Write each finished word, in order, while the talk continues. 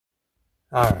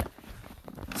All right.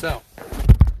 So,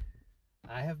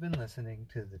 I have been listening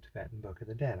to the Tibetan Book of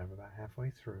the Dead. I'm about halfway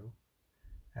through.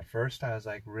 At first, I was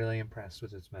like really impressed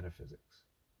with its metaphysics.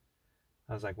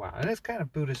 I was like, wow. And it's kind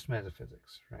of Buddhist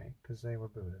metaphysics, right? Because they were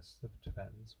Buddhists. The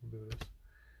Tibetans were Buddhists.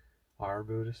 Are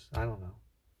Buddhists? I don't know.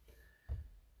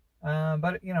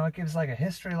 But, it gives like a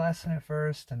history lesson at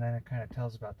first, and then it kind of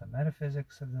tells about the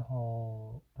metaphysics of the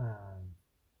whole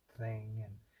thing.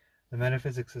 And the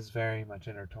metaphysics is very much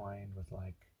intertwined with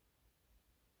like,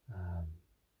 I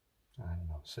don't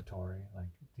know, Satori, like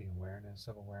the awareness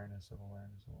of awareness of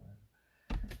awareness of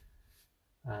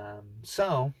awareness.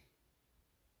 So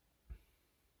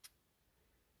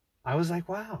I was like,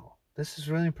 wow, this is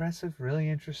really impressive, really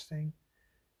interesting.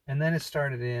 And then it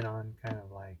started in on kind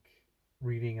of like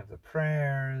reading of the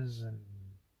prayers and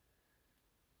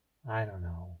I don't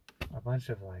know, a bunch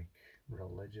of like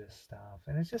religious stuff.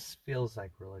 And it just feels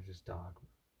like religious dogma,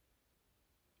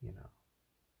 you know.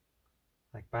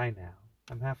 Like by now,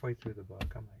 I'm halfway through the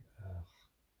book. I'm like, ugh.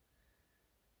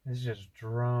 It's just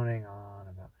droning on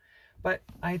about. But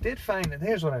I did find that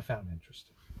here's what I found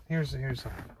interesting. Here's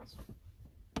something else.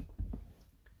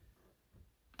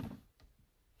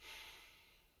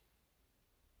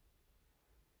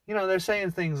 They're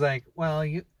saying things like, well,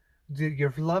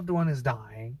 your loved one is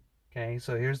dying. Okay,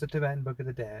 so here's the Tibetan Book of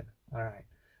the Dead. All right.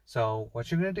 So what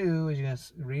you're going to do is you're going to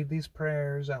read these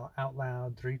prayers out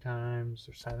loud 3 times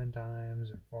or 7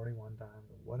 times or 41 times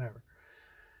or whatever.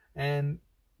 And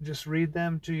just read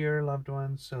them to your loved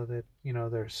ones so that,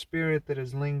 their spirit that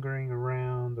is lingering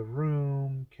around the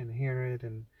room can hear it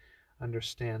and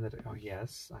understand that, oh,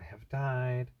 yes, I have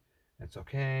died. It's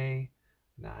okay.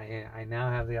 I now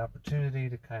have the opportunity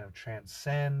to kind of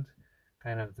transcend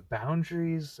kind of the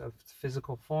boundaries of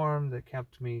physical form that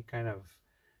kept me kind of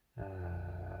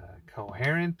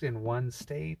coherent in one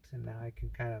state, and now I can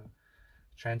kind of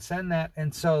transcend that.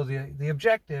 And so the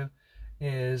objective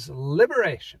is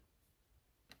liberation.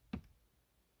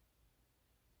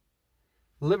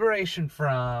 Liberation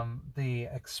from the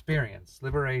experience,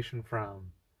 liberation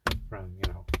from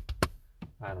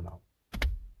I don't know,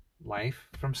 life,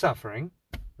 from suffering,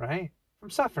 right? From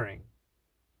suffering,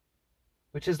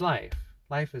 which is life.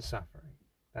 Life is suffering.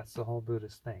 That's the whole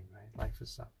Buddhist thing, right? Life is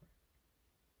suffering.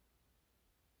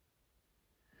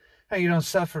 Now, you don't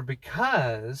suffer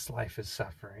because life is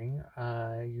suffering.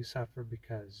 You suffer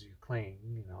because you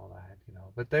cling, all that,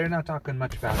 But they're not talking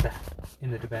much about that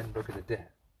in the Tibetan Book of the Dead.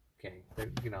 Okay,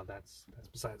 that's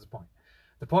besides the point.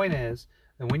 The point is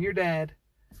that when you're dead,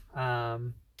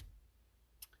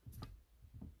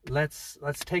 let's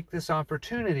take this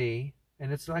opportunity,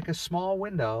 and it's like a small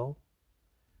window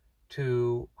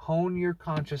to hone your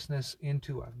consciousness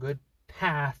into a good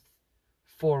path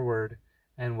forward.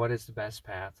 And what is the best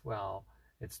path? Well,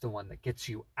 it's the one that gets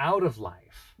you out of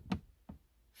life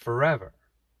forever.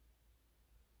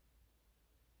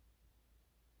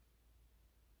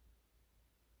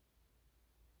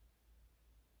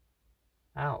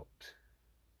 Out.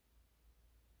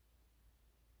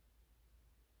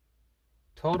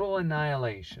 Total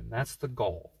annihilation. That's the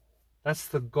goal. That's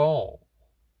the goal.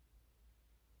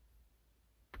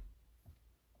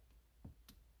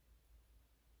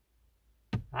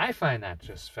 I find that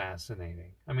just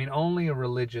fascinating. I mean, only a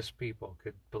religious people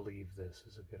could believe this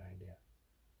is a good idea.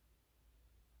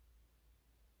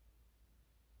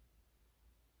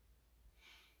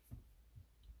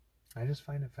 I just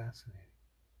find it fascinating.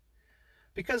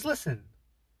 Because listen,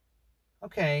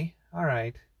 okay, all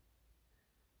right,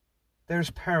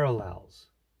 there's parallels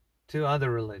to other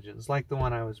religions, like the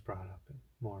one I was brought up in,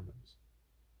 Mormons.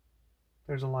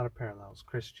 There's a lot of parallels.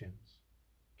 Christians,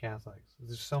 Catholics.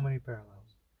 There's so many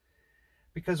parallels.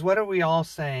 Because what are we all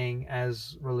saying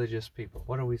as religious people?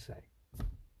 What do we say?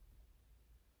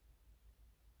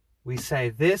 We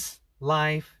say this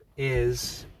life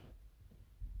is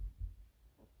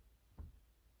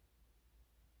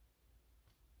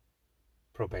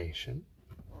probation,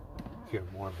 if you're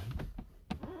a Mormon.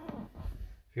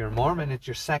 If you're a Mormon, it's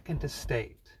your second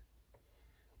estate.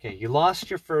 Okay, you lost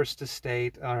your first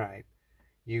estate. All right,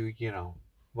 you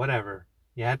whatever.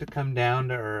 You had to come down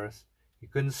to earth. You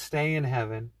couldn't stay in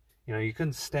heaven. You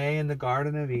couldn't stay in the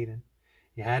Garden of Eden.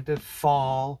 You had to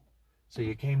fall, so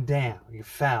you came down. You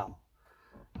fell.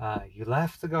 You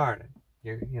left the garden.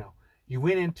 You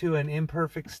went into an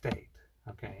imperfect state.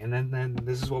 Okay, and then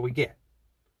this is what we get.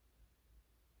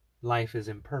 Life is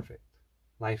imperfect.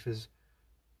 Life is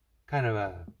kind of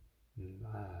a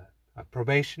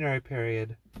probationary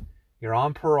period. You're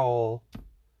on parole.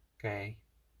 Okay,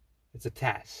 it's a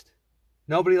test.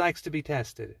 Nobody likes to be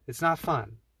tested. It's not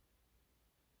fun.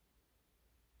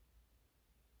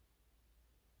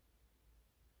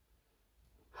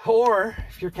 Or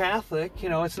if you're Catholic,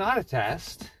 it's not a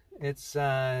test. It's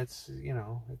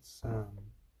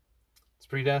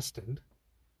predestined.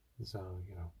 So,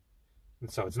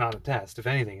 and so it's not a test. If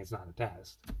anything, it's not a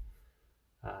test.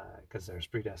 Because there's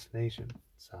predestination.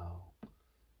 So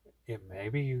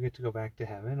maybe you get to go back to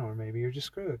heaven, or maybe you're just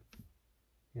screwed.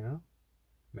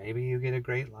 Maybe you get a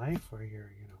great life where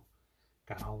you're,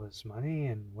 got all this money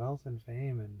and wealth and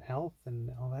fame and health and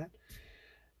all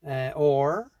that.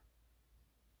 Or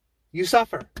you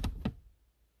suffer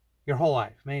your whole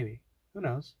life, maybe. Who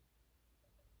knows?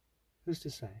 Who's to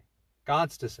say?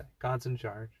 God's to say. God's in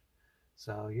charge.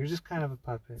 So you're just kind of a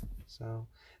puppet. So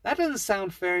that doesn't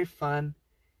sound very fun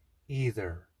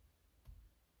either.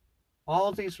 All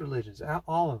of these religions,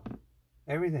 all of them,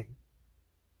 everything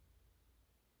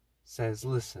says,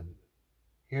 listen,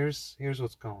 here's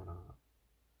what's going on.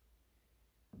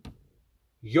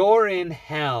 You're in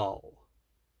hell.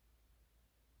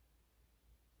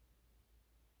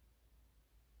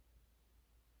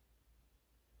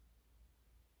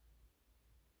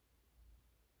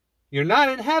 You're not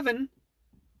in heaven.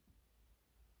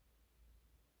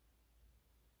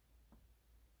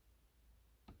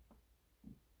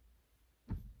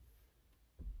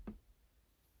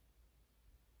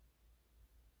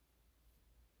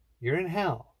 You're in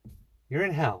hell. You're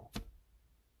in hell.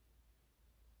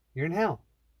 You're in hell.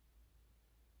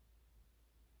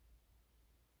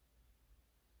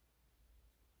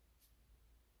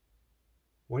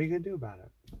 What are you going to do about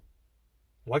it?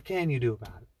 What can you do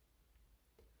about it?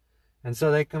 And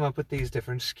so they come up with these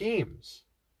different schemes.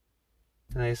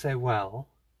 And they say, well,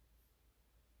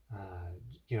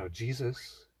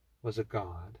 Jesus was a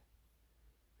God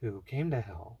who came to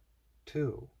hell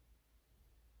too.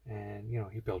 And,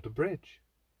 he built a bridge.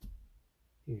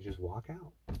 You just walk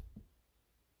out.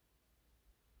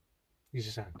 You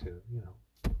just have to,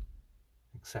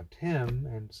 accept him.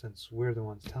 And since we're the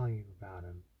ones telling you about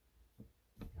him,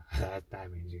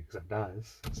 that means you accept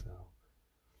us. So,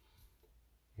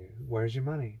 where's your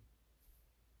money?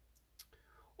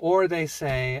 Or they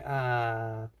say,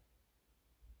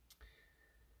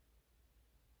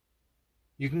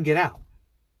 you can get out.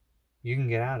 You can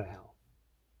get out of hell.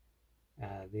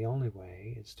 The only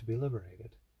way is to be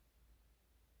liberated.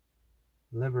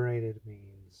 Liberated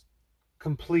means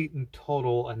complete and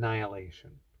total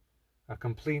annihilation. A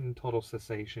complete and total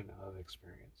cessation of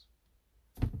experience.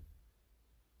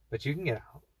 But you can get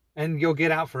out. And you'll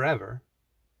get out forever.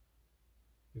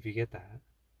 If you get that.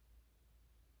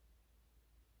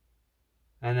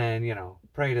 And then,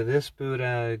 pray to this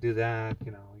Buddha, do that,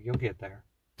 you'll get there.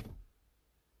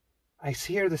 I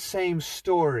hear the same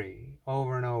story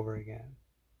over and over again.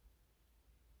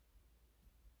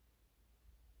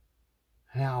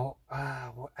 Now,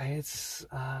 it's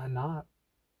not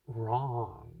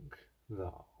wrong,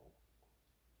 though.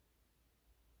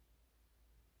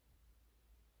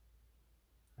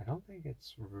 I don't think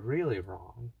it's really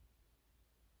wrong.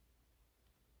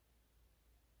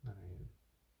 I mean,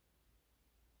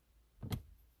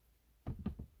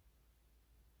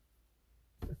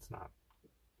 it's not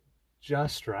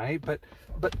just right, but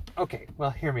okay,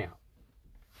 well, hear me out.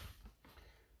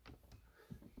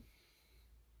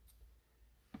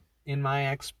 In my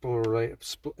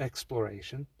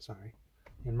exploration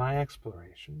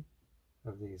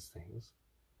of these things,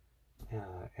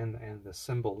 and the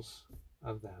symbols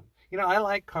of them. I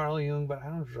like Carl Jung, but I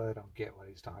really don't get what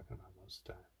he's talking about most of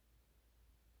the time.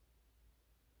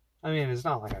 I mean, it's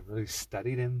not like I've really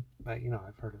studied him, but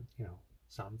I've heard of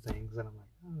some things, and I'm like,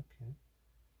 oh,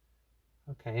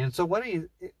 okay. And so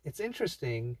it's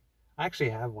interesting. I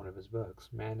actually have one of his books,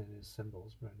 Man and His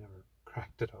Symbols, but I never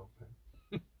cracked it open.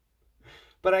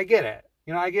 But I get it.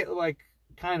 I get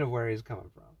kind of where he's coming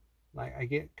from. I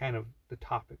get kind of the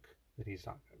topic that he's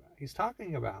talking about. He's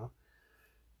talking about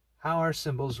how our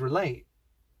symbols relate.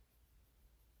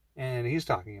 And he's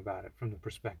talking about it from the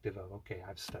perspective of, okay,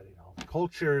 I've studied all the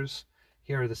cultures.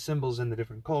 Here are the symbols in the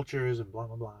different cultures and blah,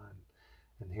 blah, blah.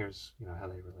 And here's, how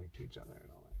they relate to each other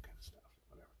and all that kind of stuff,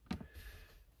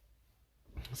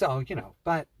 whatever. So,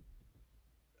 but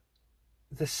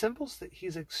the symbols that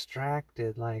he's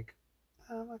extracted, I'm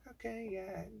like, okay,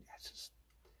 yeah, it's just,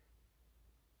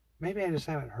 maybe I just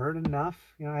haven't heard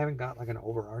enough. I haven't got an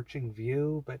overarching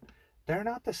view, but they're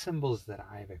not the symbols that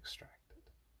I've extracted,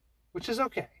 which is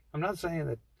okay. I'm not saying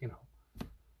that,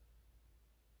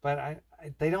 but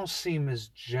they don't seem as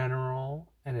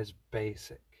general and as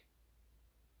basic.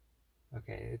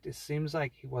 Okay, it seems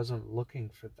like he wasn't looking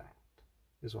for that,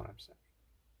 is what I'm saying.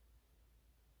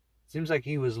 It seems like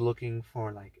he was looking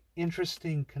for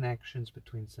interesting connections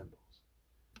between symbols.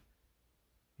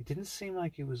 It didn't seem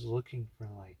like he was looking for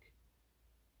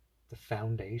the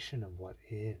foundation of what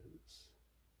is.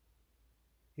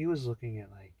 He was looking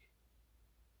at, like,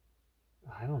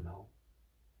 I don't know,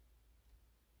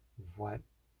 what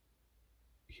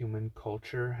human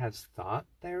culture has thought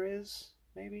there is,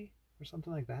 maybe, or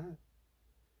something like that.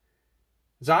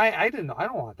 So I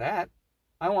don't want that.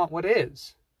 I want what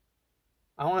is.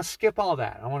 I want to skip all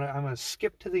that. I'm going to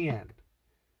skip to the end.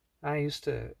 I used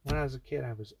to, when I was a kid,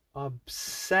 I was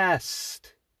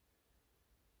obsessed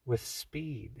with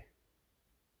speed.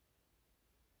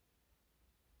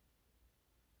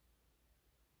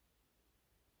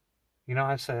 You know,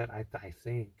 I've said I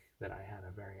think that I had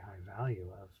a very high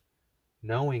value of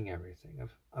knowing everything,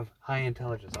 of high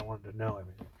intelligence. I wanted to know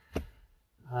everything.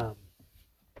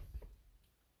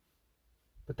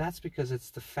 But that's because it's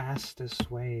the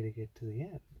fastest way to get to the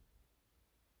end.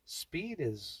 Speed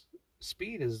is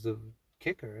the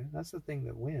kicker. That's the thing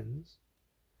that wins.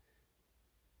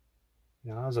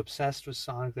 You know, I was obsessed with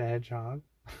Sonic the Hedgehog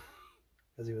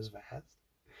because he was fast.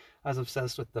 I was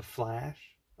obsessed with the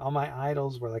Flash. All my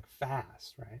idols were like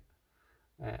fast, right?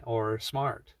 Or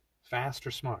smart. Fast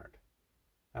or smart.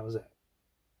 That was it.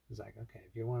 It was like, okay,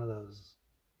 if you're one of those,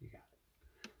 you got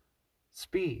it.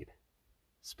 Speed.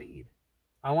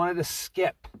 I wanted to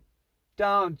skip.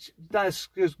 Don't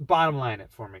just bottom line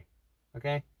it for me.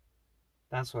 Okay?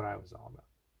 That's what I was all about.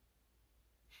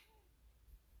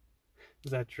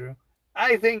 Is that true?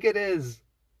 I think it is.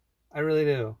 I really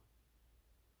do.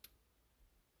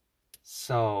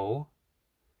 So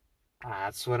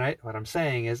that's what I'm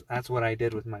saying is that's what I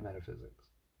did with my metaphysics.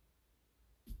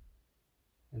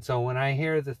 And so when I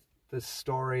hear the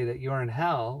story that you're in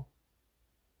hell,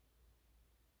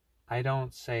 I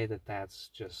don't say that that's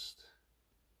just,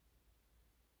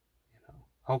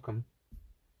 hokum.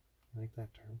 I like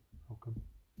that term, hokum.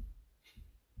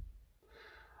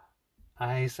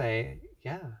 I say,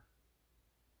 yeah,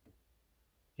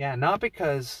 not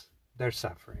because they're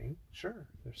suffering. Sure,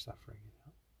 they're suffering.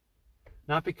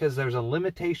 Not because there's a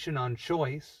limitation on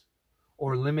choice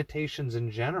or limitations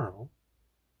in general.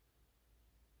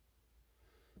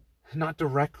 Not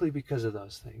directly because of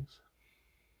those things.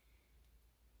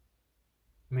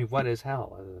 I mean, what is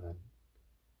hell other than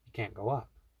you can't go up,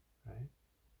 right?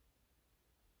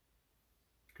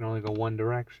 You can only go one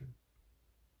direction.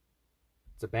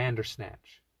 It's a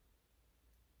Bandersnatch.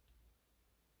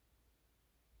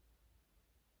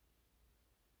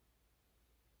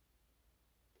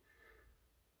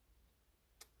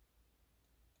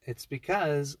 It's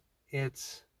because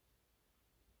it's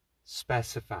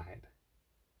specified.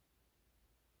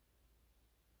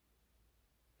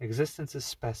 Existence is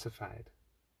specified.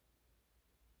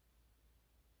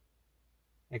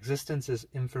 Existence is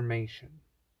information.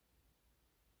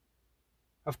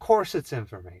 Of course it's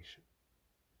information.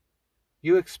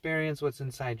 You experience what's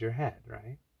inside your head,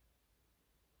 right?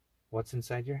 What's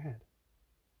inside your head?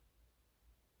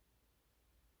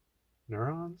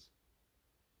 Neurons?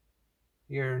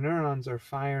 Your neurons are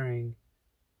firing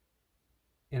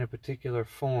in a particular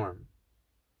form.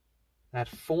 That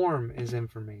form is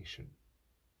information.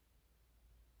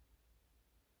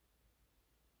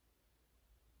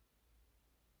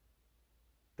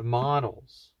 The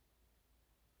models.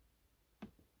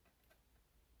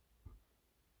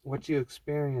 What you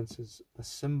experience is a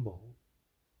symbol,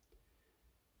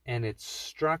 and its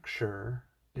structure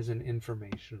is an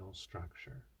informational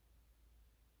structure.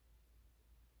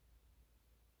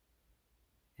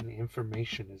 And the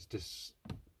information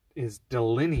is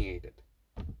delineated.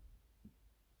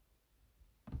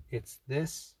 It's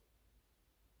this,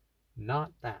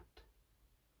 not that.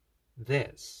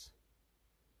 This,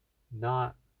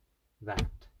 not that.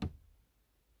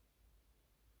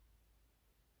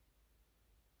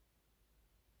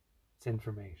 It's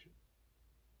information.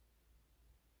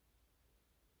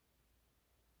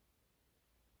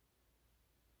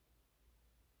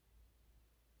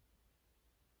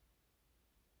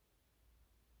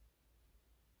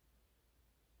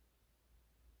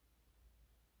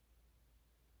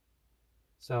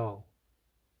 So,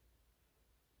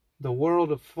 the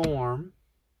world of form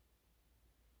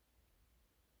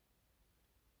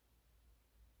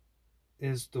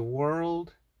is the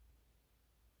world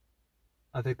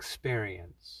of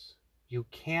experience. You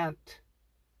can't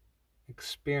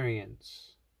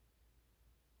experience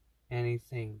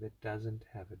anything that doesn't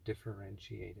have a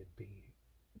differentiated being.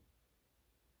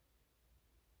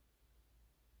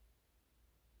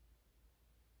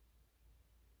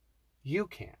 You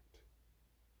can't.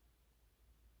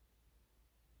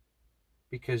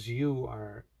 Because you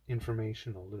are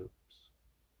informational loops.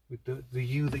 With the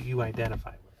you that you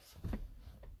identify with.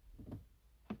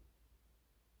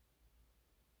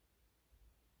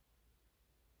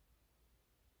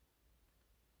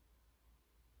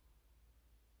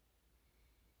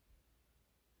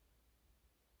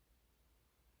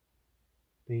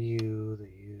 the you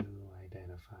that you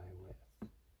identify with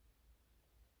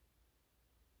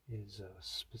is a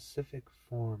specific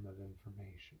form of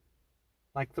information.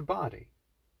 Like the body.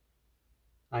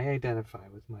 I identify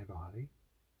with my body.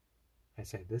 I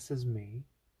say, this is me.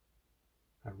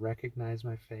 I recognize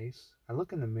my face. I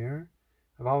look in the mirror.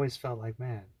 I've always felt like,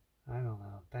 man, I don't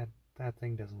know, that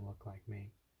thing doesn't look like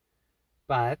me.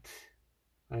 But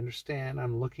I understand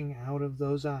I'm looking out of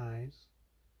those eyes.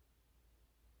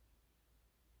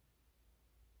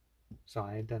 So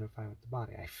I identify with the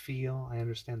body. I feel, I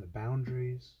understand the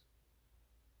boundaries.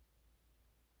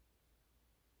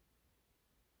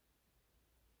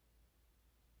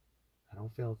 I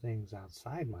don't feel things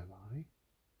outside my body.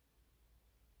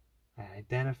 I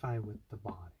identify with the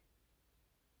body.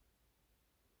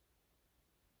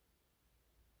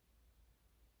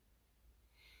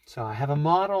 So I have a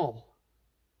model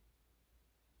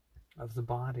of the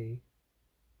body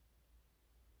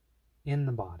in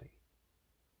the body,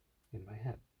 in my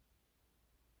head.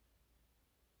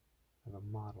 I have a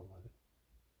model of it.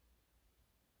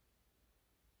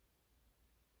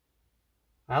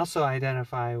 I also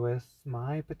identify with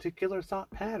my particular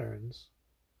thought patterns.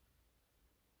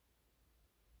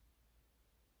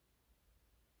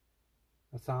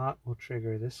 A thought will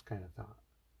trigger this kind of thought,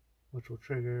 which will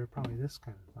trigger probably this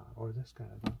kind of thought, or this kind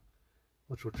of thought,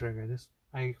 which will trigger this.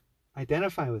 I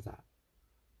identify with that.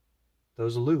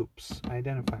 Those loops, I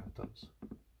identify with those.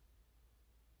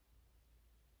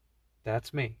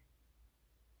 That's me.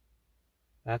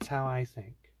 That's how I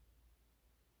think.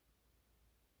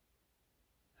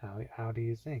 How do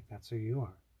you think? That's who you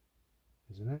are,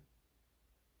 isn't it?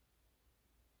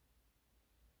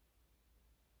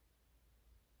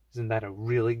 Isn't that a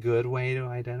really good way to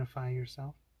identify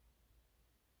yourself?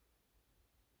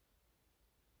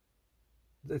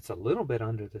 It's a little bit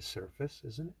under the surface,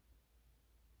 isn't it?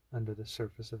 Under the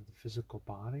surface of the physical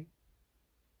body.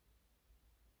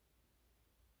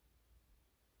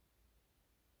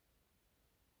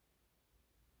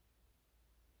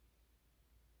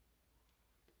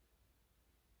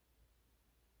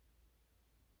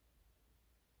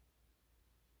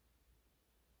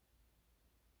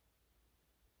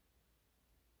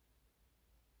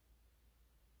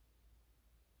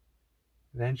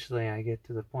 Eventually I get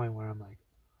to the point where I'm like,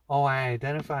 oh, I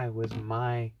identify with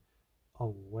my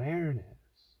awareness.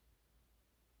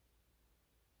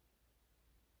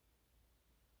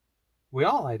 We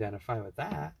all identify with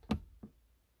that.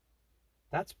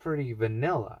 That's pretty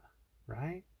vanilla,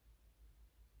 right?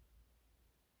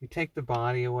 You take the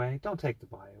body away. Don't take the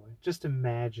body away. Just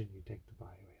imagine you take the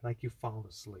body away, like you fall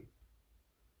asleep.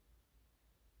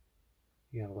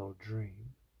 You have a little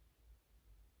dream.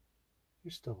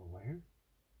 You're still aware.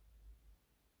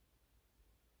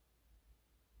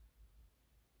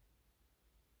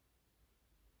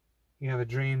 You have a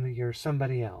dream that you're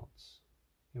somebody else.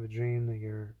 You have a dream that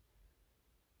you're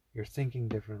thinking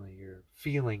differently, you're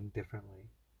feeling differently.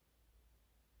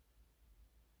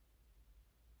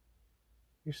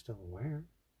 You're still aware.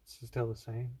 It's still the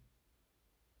same.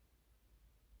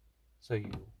 So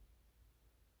you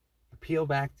peel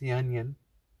back the onion,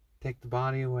 take the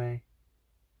body away,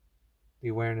 the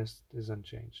awareness is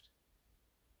unchanged.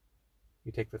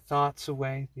 You take the thoughts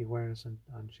away, the awareness is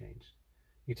unchanged.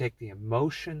 You take the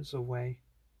emotions away,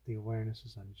 the awareness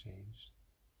is unchanged.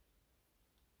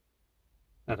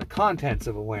 Now, the contents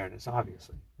of awareness,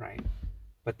 obviously, right?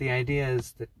 But the idea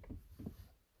is that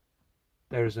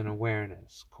there's an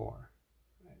awareness core.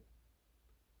 Right?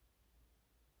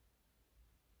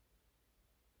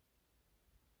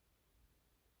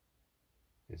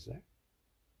 Is there?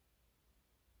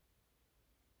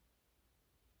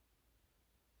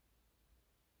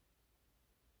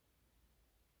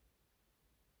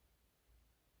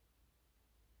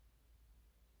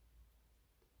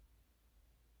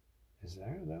 Is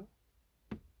there, though?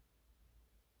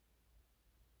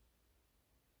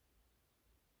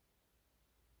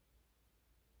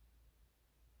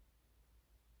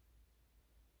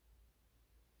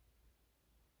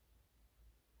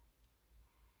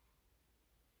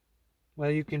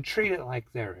 Well, you can treat it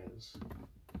like there is.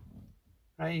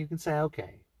 Right? You can say,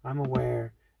 okay, I'm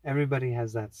aware. Everybody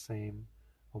has that same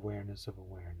awareness of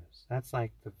awareness. That's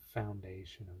like the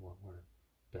foundation of what we're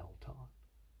built on.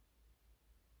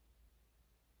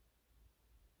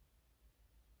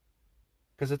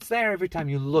 Because it's there every time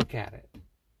you look at it.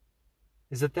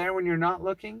 Is it there when you're not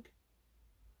looking?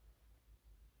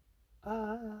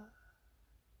 Probably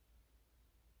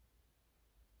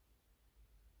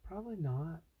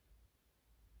not.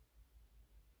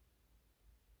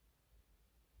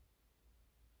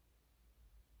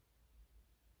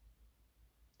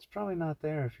 It's probably not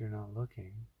there if you're not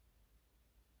looking.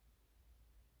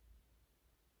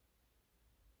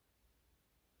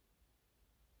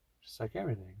 Just like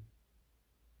everything.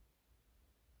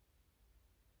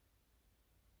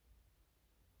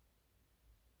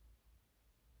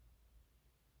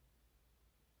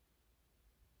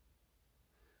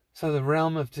 So the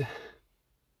realm of,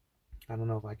 I don't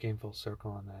know if I came full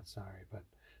circle on that, sorry, but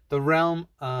the realm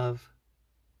of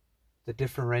the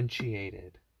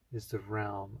differentiated is the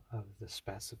realm of the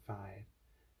specified,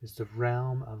 is the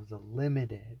realm of the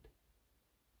limited,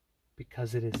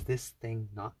 because it is this thing,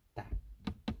 not that.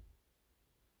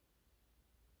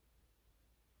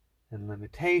 And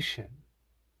limitation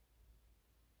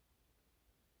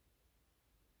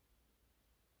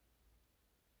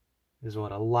is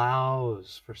what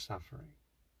allows for suffering,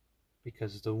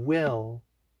 because the will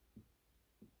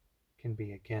can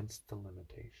be against the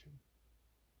limitation,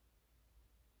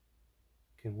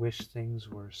 can wish things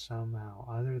were somehow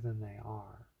other than they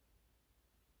are.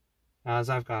 Now, as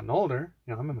I've gotten older,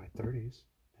 I'm in my 30s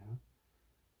now,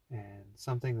 and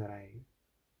something that I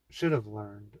should have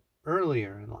learned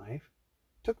earlier in life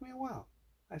took me a while.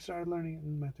 I started learning it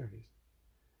in my 30s.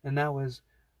 And that was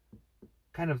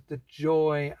kind of the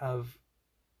joy of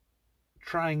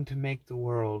trying to make the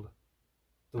world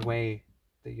the way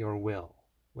that your will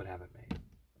would have it made,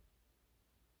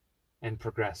 and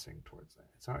progressing towards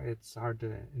that. It's hard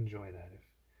to enjoy that if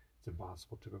it's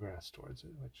impossible to progress towards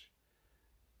it, which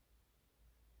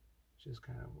is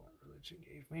kind of what religion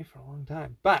gave me for a long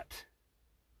time. But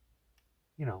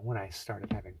when I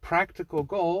started having practical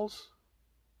goals,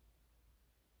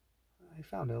 I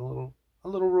found it a little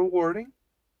rewarding,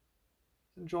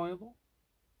 enjoyable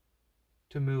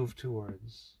to move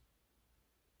towards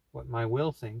what my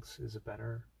will thinks is a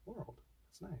better world.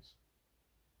 It's nice.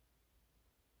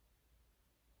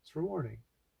 It's rewarding.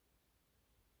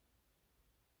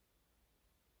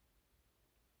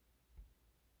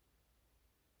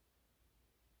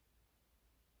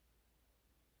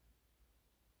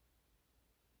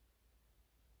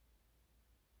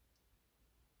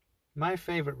 My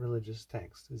favorite religious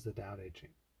text is the Tao Te Ching.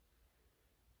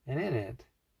 And in it,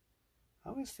 I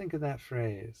always think of that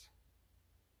phrase,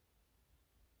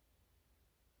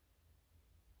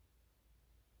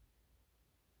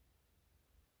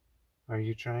 are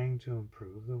you trying to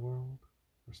improve the world?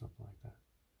 Or something like that.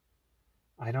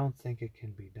 I don't think it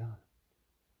can be done.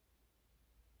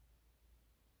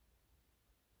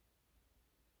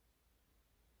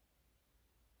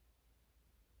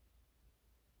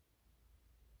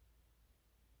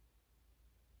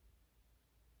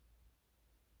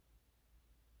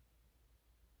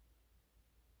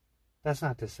 That's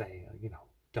not to say,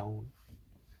 don't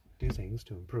do things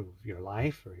to improve your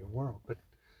life or your world, but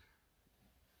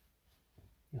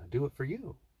do it for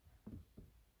you.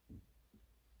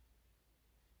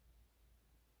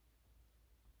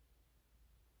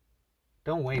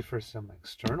 Don't wait for some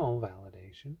external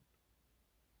validation.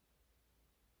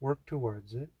 Work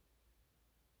towards it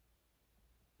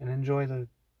and enjoy the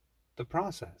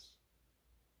process.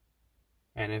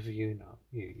 And if you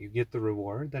get the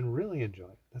reward, then really enjoy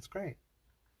it. That's great.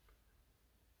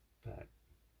 But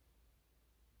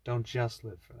don't just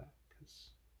live for that,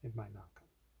 because it might not come.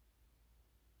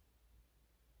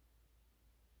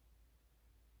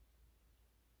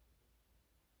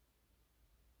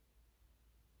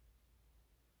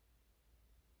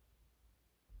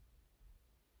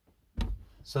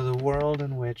 So the world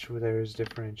in which there is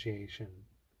differentiation,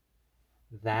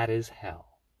 that is hell.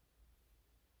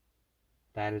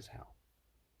 That is hell.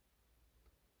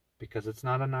 Because it's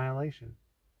not annihilation.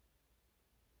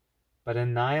 But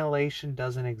annihilation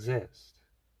doesn't exist.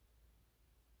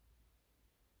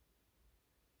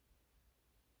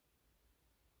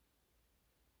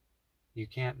 You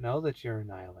can't know that you're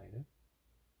annihilated.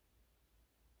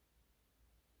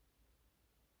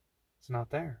 It's not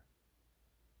there.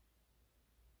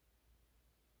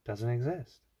 It doesn't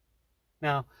exist.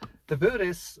 Now, the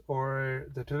Buddhists or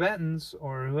the Tibetans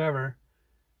or whoever,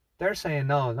 they're saying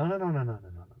no. That's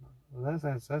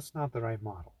not the right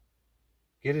model.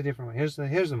 Get a different way. Here's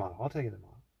the model. I'll tell you the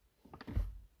model.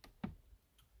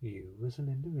 You, as an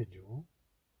individual,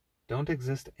 don't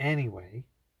exist anyway.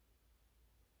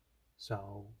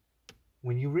 So,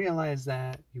 when you realize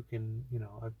that, you can,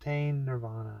 obtain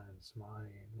nirvana and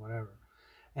samadhi and whatever,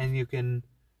 and you can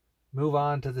move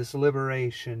on to this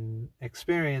liberation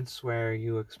experience where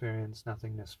you experience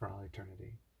nothingness for all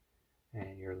eternity,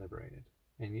 and you're liberated.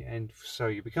 And so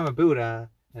you become a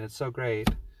Buddha, and it's so great,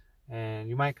 and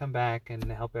you might come back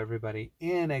and help everybody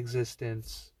in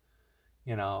existence,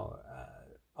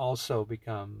 also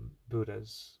become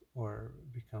Buddhas or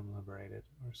become liberated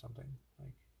or something,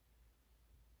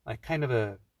 like kind of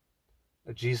a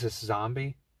Jesus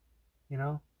zombie,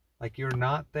 like you're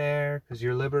not there because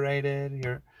you're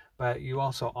liberated, but you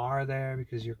also are there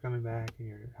because you're coming back and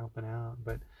you're helping out,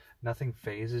 but nothing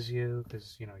phases you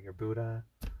because, you know, you're Buddha.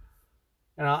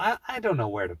 You know, I don't know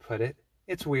where to put it.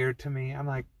 It's weird to me. I'm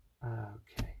like,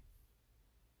 okay.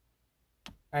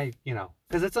 You know,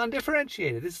 because it's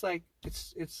undifferentiated. It's like,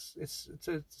 it's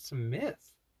a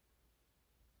myth.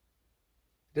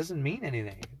 It doesn't mean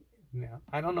anything. You know,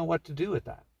 I don't know what to do with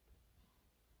that.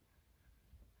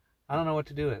 I don't know what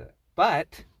to do with it.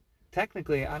 But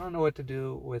technically, I don't know what to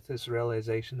do with this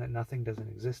realization that nothing doesn't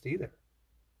exist either.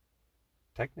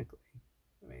 Technically.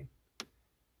 I mean,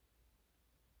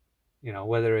 you know,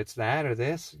 whether it's that or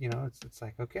this, you know, it's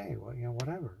like, okay, well, you know,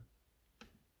 whatever.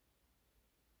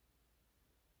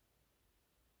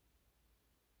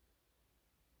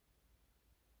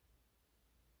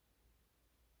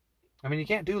 I mean, you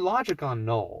can't do logic on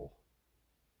null.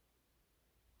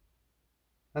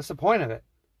 That's the point of it.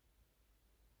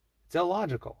 It's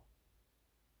illogical.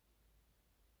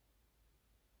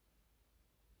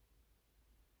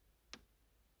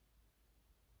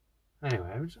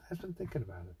 Anyway, I've been thinking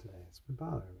about it today. It's been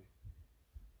bothering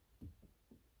me.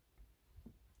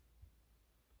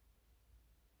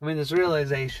 I mean, this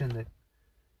realization that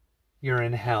you're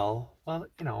in hell, well,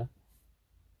 you know,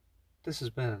 this has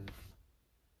been,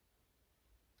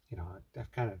 you know,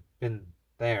 I've kind of been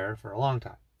there for a long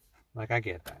time. Like, I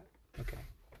get that. Okay.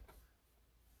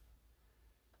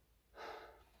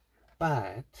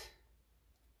 But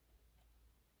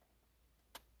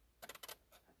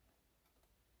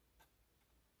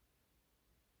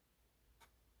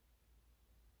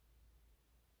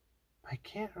I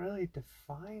can't really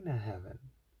define a heaven.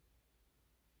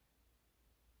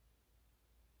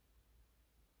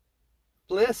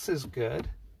 Bliss is good,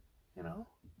 you know.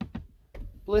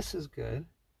 Bliss is good.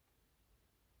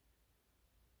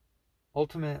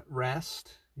 Ultimate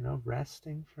rest, you know,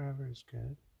 resting forever is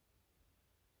good.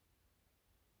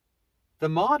 The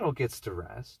model gets to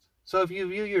rest. So if you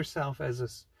view yourself as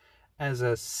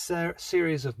a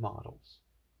series of models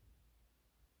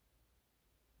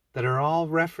that are all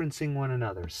referencing one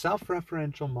another,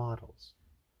 self-referential models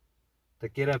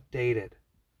that get updated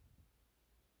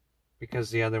because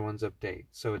the other ones update.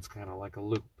 So it's kind of like a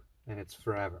loop, and it's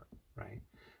forever, right?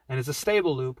 And it's a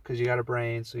stable loop because you got a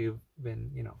brain, so you've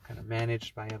been, you know, kind of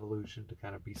managed by evolution to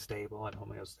kind of be stable and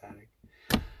homeostatic.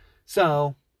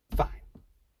 So, fine.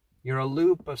 You're a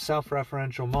loop of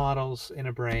self-referential models in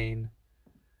a brain,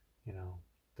 you know,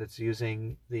 that's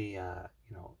using the,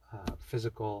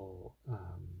 physical,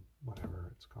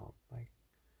 whatever it's called, like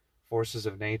forces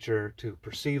of nature to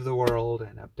perceive the world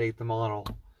and update the model,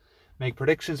 make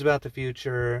predictions about the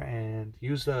future, and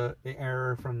use the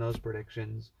error from those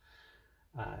predictions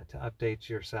to update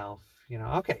yourself. You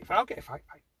know, okay, fine.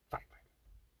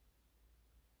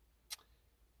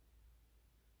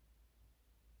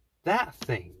 That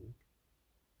thing,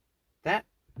 that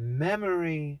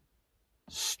memory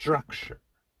structure,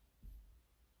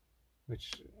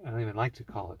 which I don't even like to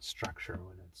call it structure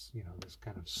when it's, you know, this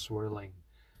kind of swirling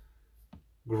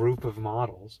group of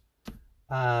models.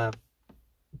 But,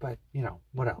 you know,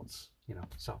 what else? You know,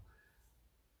 so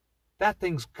that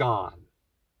thing's gone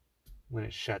when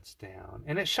it shuts down.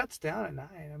 And it shuts down at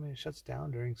night. I mean, it shuts down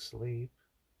during sleep.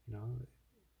 You know,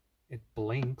 it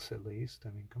blinks at least. I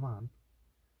mean, come on.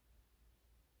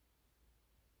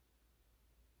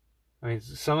 I mean,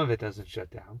 some of it doesn't shut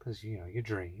down because, you know, you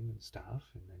dream and stuff,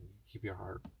 and then you keep your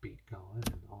heartbeat going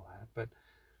and all that. But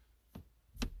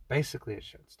basically, it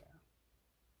shuts down.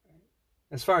 Right?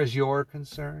 As far as you're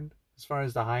concerned, as far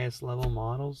as the highest level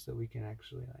models that we can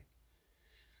actually, like,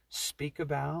 speak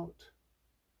about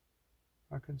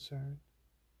are concerned,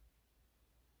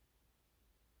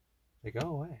 they go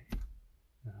away.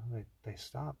 You know, they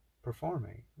stop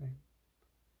performing.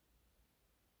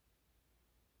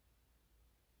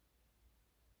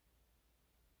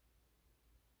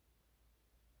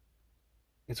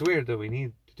 It's weird that we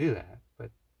need to do that, but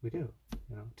we do.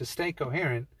 You know, to stay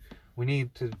coherent, we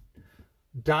need to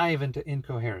dive into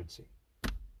incoherency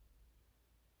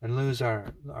and lose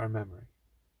our memory.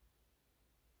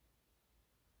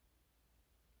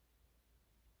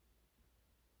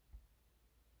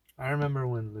 I remember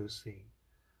when Lucy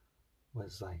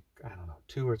was like, I don't know,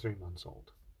 2 or 3 months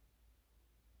old.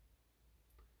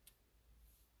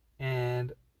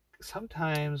 And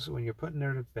sometimes when you're putting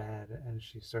her to bed and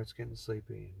she starts getting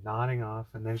sleepy, nodding off,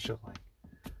 and then she'll like,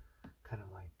 kind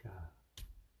of like,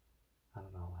 I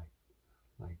don't know,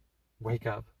 like wake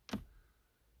up.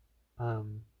 I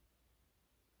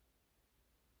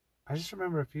just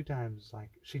remember a few times, like,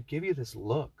 she'd give you this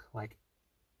look, like,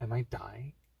 am I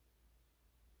dying?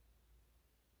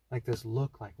 Like this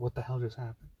look, like, what the hell just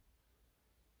happened?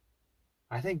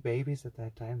 I think babies at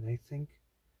that time, they think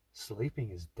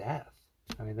sleeping is death.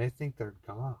 I mean, they think they're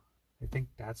gone. They think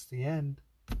that's the end.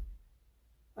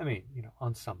 I mean,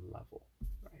 on some level,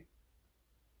 right?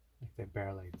 Like they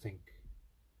barely think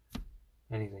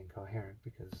anything coherent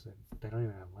because they don't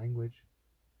even have language.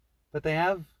 But they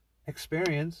have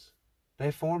experience.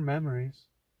 They form memories.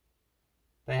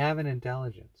 They have an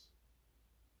intelligence.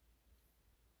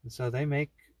 And so they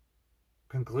make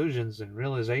conclusions and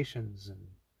realizations, and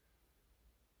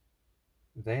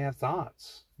they have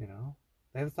thoughts, They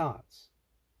have thoughts.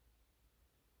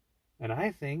 And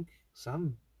I think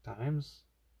sometimes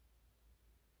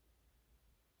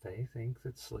they think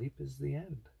that sleep is the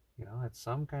end. At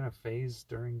some kind of phase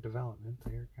during development,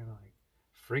 they're kind of like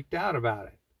freaked out about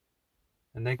it.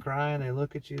 And they cry and they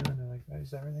look at you and they're like,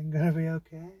 is everything going to be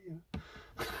okay?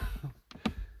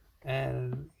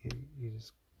 And you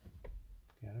just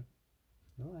gotta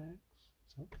relax.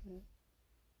 It's okay.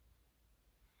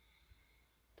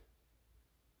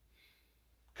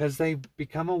 Because they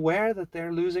become aware that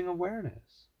they're losing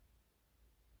awareness.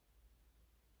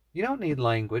 You don't need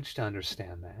language to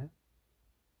understand that.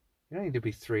 You don't need to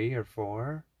be 3 or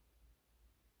 4.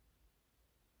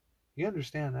 You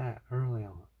understand that early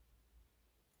on.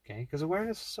 Okay? Because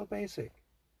awareness is so basic.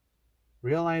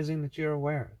 Realizing that you're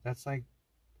aware. That's like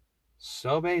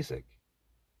so basic.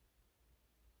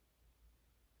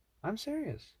 I'm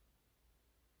serious.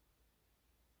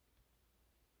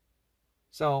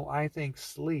 So I think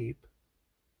sleep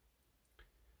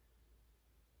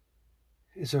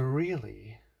is a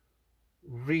really,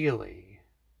 really,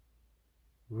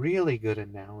 really good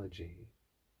analogy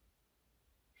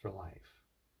for life.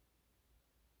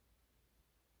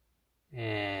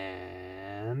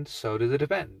 And so do the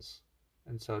Tibetans.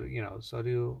 And so,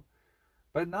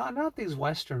 but not these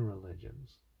Western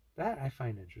religions. That I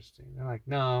find interesting. They're like,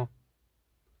 no,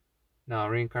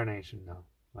 reincarnation, no.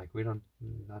 Like, we don't,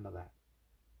 none of that.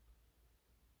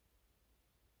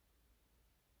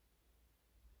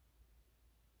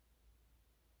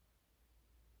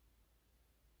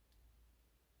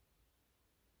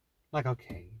 Like,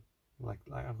 okay, like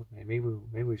maybe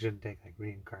we shouldn't take like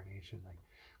reincarnation like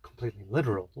completely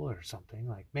literal or something.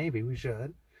 Like maybe we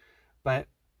should, but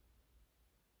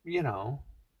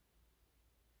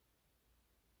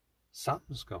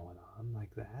something's going on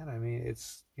like that. I mean,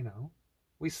 it's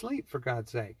we sleep, for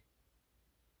God's sake,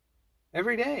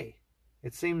 every day.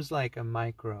 It seems like a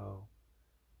micro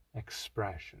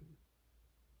expression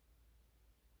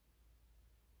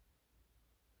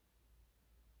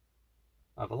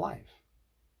of a life.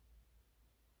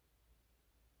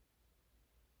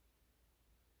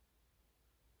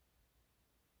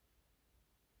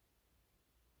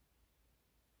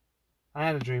 I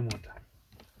had a dream one time.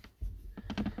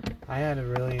 I had a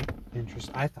really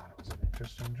I thought it was an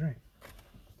interesting dream.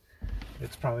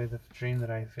 It's probably the dream that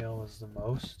I feel was the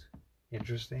most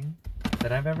interesting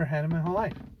that I've ever had in my whole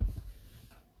life.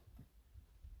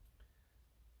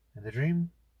 And the dream,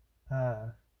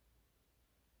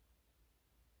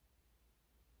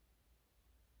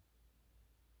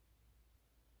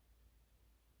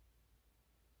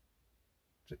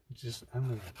 just a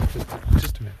minute.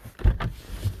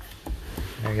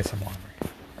 I get some water.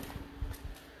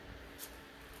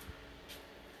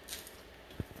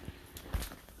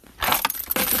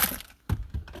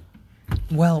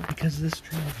 Well, because this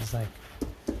dream is like,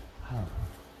 I don't know.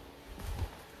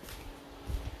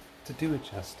 To do it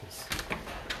justice, I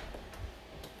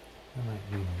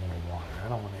might need a little water. I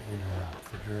don't want to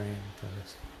interrupt the dream for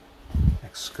this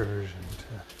excursion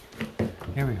to...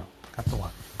 Here we go. Got the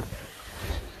water.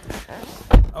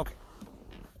 Okay.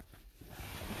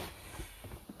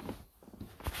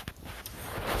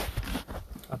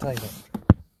 I'll tell you this.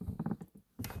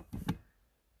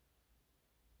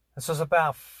 This was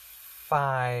about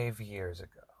 5 years ago.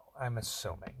 I'm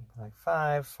assuming. Like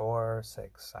 5, 4,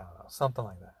 6, I don't know. Something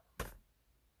like that.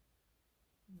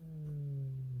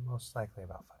 Most likely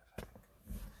about 5,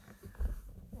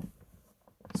 I think.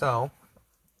 So,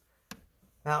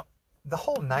 now, the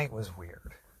whole night was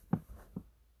weird.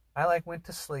 I went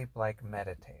to sleep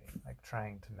meditating,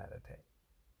 trying to meditate.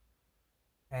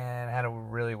 And had a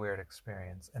really weird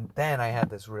experience. And then I had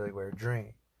this really weird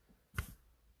dream.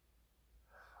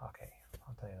 Okay,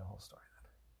 I'll tell you the whole story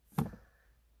then.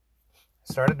 I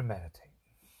started to meditate.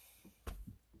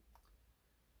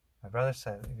 My brother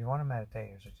said, if you want to meditate,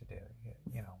 here's what you do.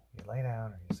 You lay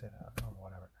down or you sit up or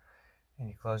whatever. And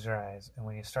you close your eyes. And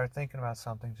when you start thinking about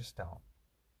something, just don't.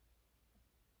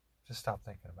 Just stop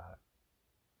thinking about it.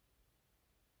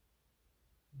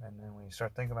 And then when you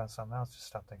start thinking about something else, just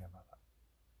stop thinking about that.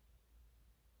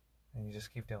 And you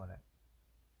just keep doing it.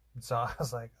 And so I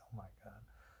was like, oh my God.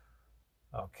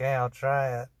 Okay, I'll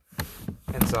try it.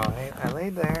 And so I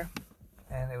laid there,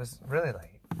 and it was really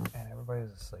late, and everybody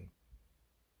was asleep.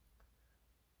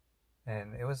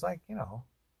 And it was like, it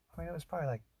was probably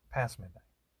like past midnight.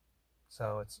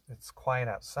 So it's quiet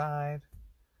outside,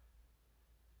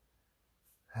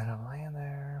 and I'm laying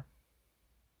there.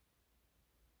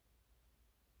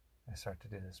 I start to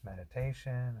do this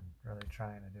meditation. I'm really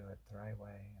trying to do it the right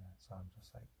way, and so I'm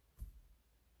just like,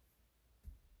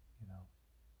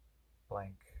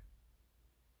 blank.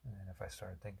 And then if I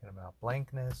start thinking about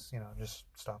blankness, just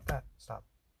stop that. Stop.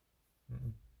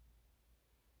 Mm-mm.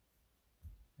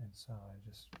 And so I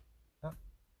just, nope,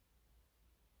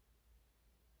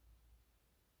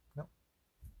 nope,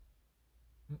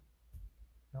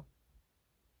 nope.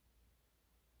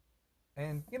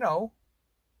 And,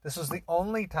 this was the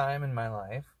only time in my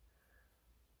life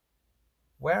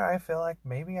where I feel like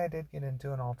maybe I did get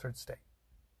into an altered state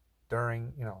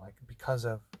during, because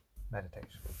of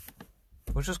meditation,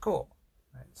 which was cool.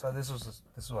 Right? So this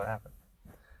is what happened.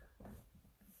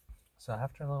 So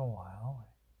after a little while,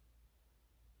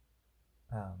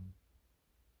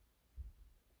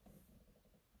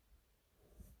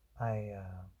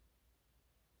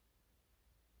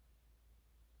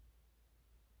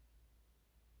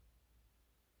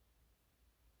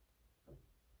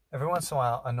 every once in a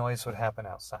while, a noise would happen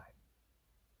outside,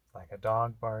 like a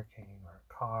dog barking or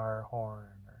a car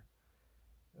horn or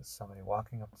somebody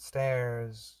walking up the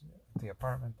stairs at the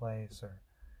apartment place, or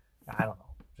I don't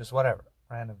know, just whatever,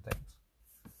 random things.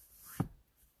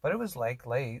 But it was like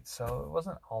late, so it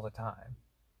wasn't all the time.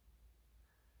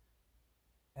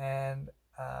 And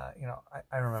I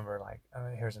remember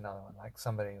here's another one. Like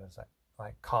somebody was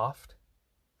like coughed,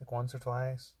 like once or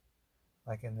twice,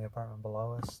 like in the apartment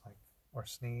below us, like, or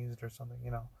sneezed or something,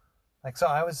 like, so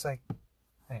I was like,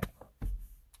 anyway.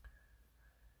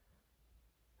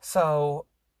 So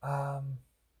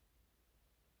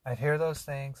I'd hear those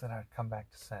things and I'd come back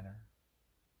to center.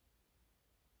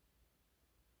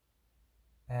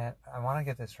 And I want to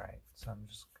get this right, so I'm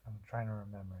trying to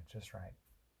remember it just right.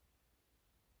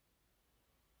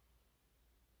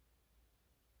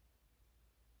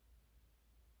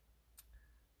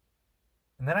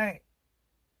 And then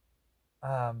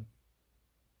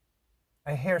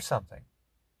I hear something,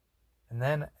 and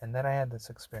then I had this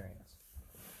experience.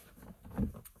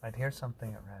 I'd hear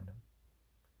something at random,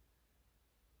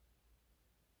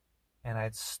 and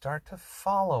I'd start to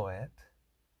follow it.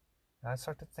 And I'd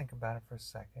start to think about it for a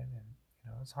second, and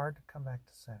it was hard to come back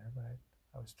to center, but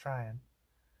I was trying.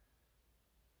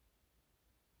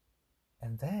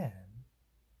 And then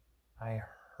I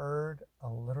heard a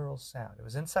literal sound. It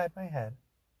was inside my head.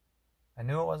 I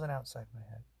knew it wasn't outside my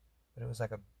head, but it was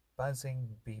like a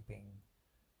buzzing, beeping,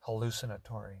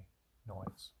 hallucinatory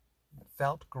noise. It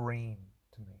felt green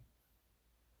to me.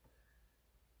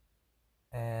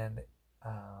 And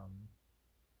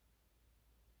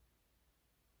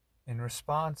in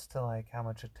response to like how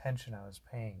much attention I was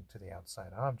paying to the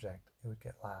outside object, it would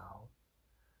get loud.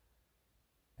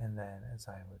 And then as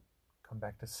I would come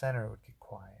back to center, it would get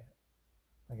quiet.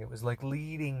 Like it was like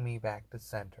leading me back to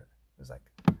center. It was like,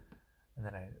 and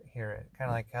then I'd hear it, kind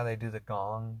of like how they do the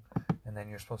gong, and then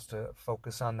you're supposed to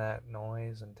focus on that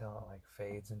noise until it like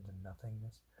fades into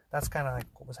nothingness. That's kind of like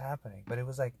what was happening, but it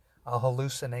was like a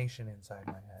hallucination inside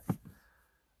my head.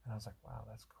 And I was like, wow,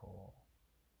 that's cool.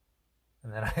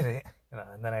 And then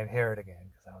I'd hear it again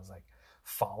because I was like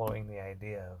following the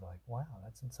idea of like, wow,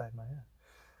 that's inside my head.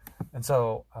 And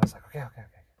so I was like, okay.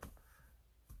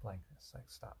 Blankness, like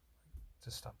stop,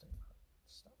 just stop thinking about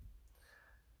it. Stop.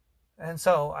 And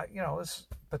so it was,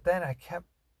 but then I kept,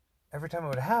 every time it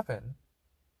would happen,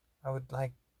 I was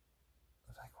like,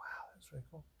 wow, that's really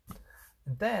cool.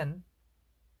 And then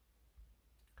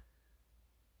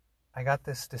I got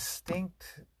this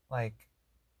distinct, like,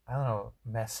 I don't know,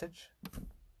 message.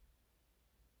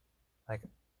 Like,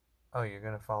 oh, you're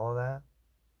going to follow that?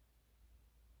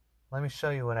 Let me show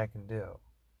you what I can do.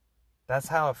 That's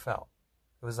how it felt.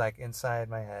 It was like inside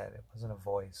my head. It wasn't a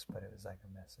voice, but it was like a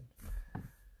message.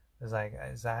 It was like,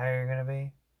 is that how you're going to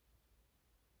be?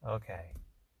 Okay.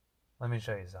 Let me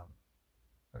show you something.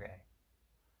 Okay.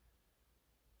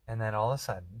 And then all of a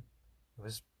sudden, it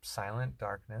was silent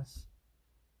darkness.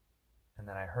 And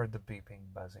then I heard the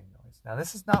beeping, buzzing noise. Now,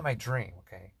 this is not my dream,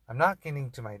 okay? I'm not getting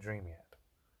to my dream yet.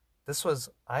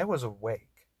 I was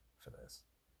awake for this.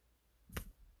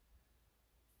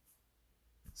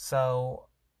 So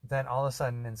then all of a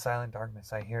sudden, in silent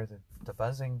darkness, I hear the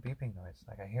buzzing, beeping noise.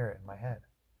 Like I hear it in my head.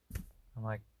 I'm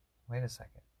like, wait a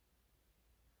second.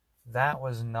 That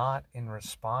was not in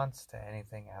response to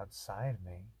anything outside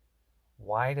me.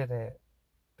 Why did it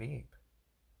beep?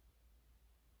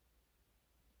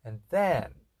 And then,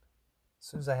 as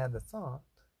soon as I had the thought,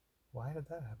 why did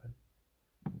that happen?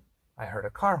 I heard a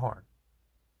car horn.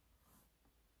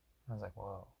 I was like,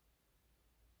 whoa.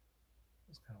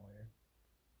 It's kind of weird.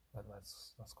 But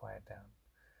let's quiet down.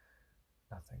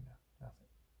 Nothing.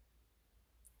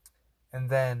 And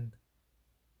then,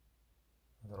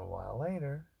 a little while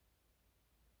later,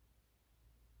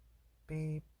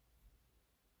 beep.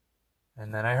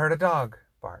 And then I heard a dog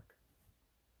bark.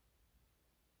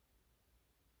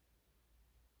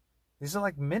 These are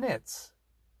like minutes.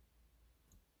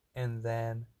 And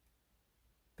then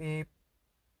beep.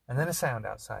 And then a sound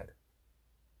outside.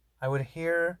 I would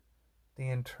hear the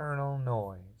internal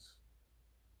noise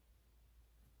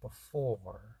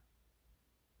before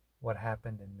what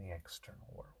happened in the external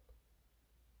world.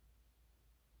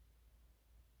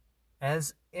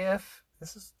 As if,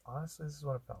 this is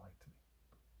what it felt like to me.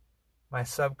 My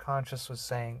subconscious was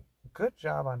saying, good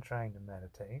job on trying to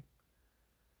meditate.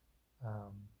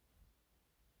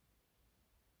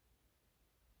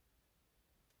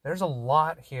 There's a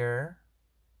lot here,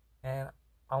 and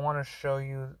I want to show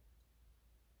you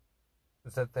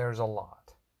that there's a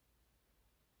lot.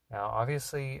 Now,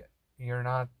 obviously, you're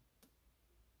not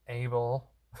able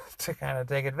to kind of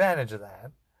take advantage of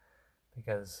that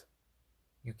because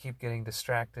you keep getting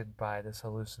distracted by this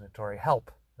hallucinatory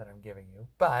help that I'm giving you.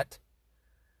 But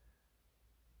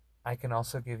I can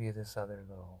also give you this other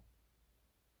little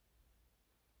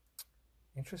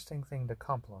interesting thing to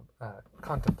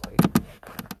contemplate,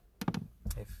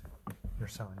 if you're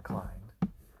so inclined,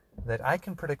 that I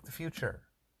can predict the future.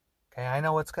 Okay, I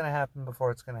know what's going to happen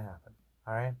before it's going to happen.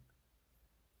 All right?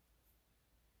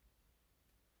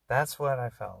 That's what I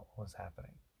felt was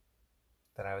happening.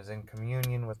 That I was in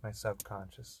communion with my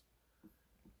subconscious,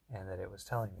 and that it was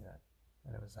telling me that.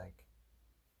 And it was like,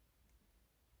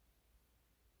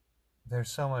 there's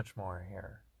so much more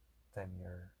here than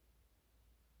you're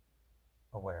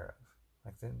aware of.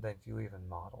 Like that you even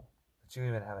model, that you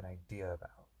even have an idea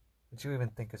about, that you even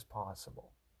think is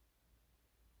possible,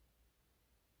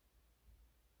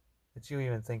 that you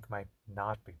even think might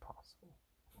not be possible.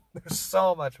 There's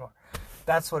so much more.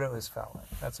 That's what it was felt like.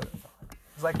 That's what it felt like.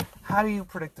 It's like, how do you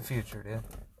predict the future, dude?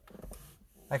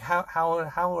 Like,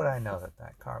 how would I know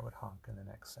that car would honk in the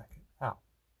next second? How?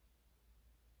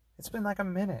 It's been like a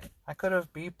minute. I could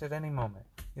have beeped at any moment.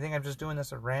 You think I'm just doing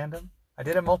this at random? I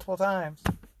did it multiple times.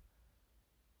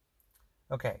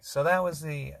 Okay, so that was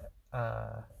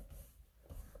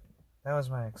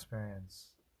my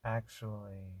experience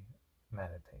actually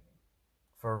meditating.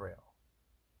 For real.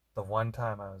 The one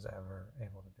time I was ever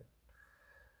able to do it.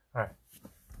 Alright.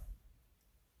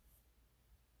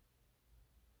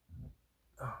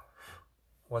 Oh.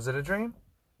 Was it a dream?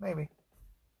 Maybe.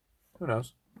 Who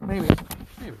knows? Maybe.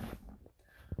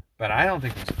 But I don't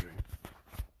think it's a dream.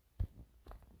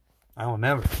 I will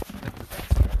never think that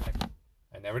that's a dream.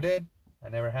 I never did. I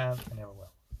never have. I never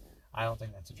will. I don't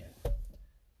think that's a dream.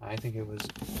 I think it was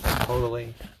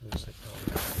totally lucid.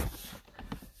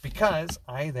 Because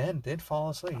I then did fall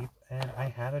asleep and I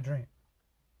had a dream.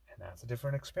 And that's a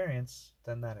different experience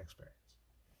than that experience.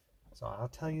 So I'll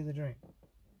tell you the dream.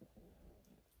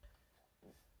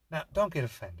 Now, don't get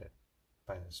offended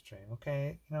by this dream,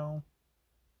 okay? You know,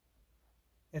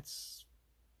 it's...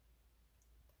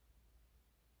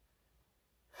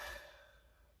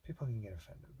 People can get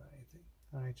offended by anything.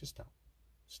 Alright, just don't.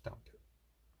 Just don't do it.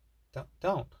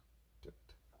 Don't do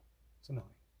it. It's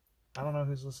annoying. I don't know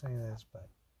who's listening to this, but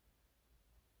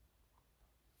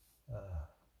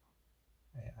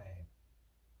I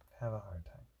have a hard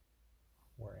time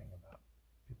worrying about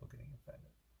people getting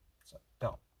offended. So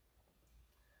don't.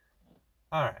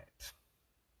 All right.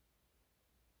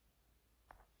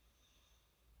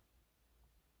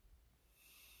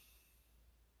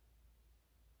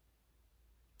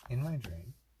 In my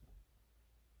dream,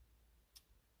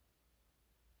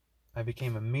 I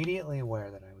became immediately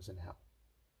aware that I was in hell.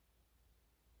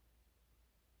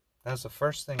 That was the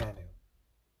first thing I knew.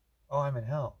 Oh, I'm in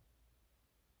hell.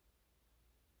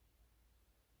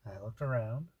 I looked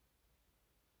around,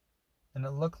 and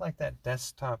it looked like that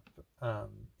desktop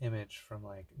image from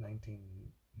like 98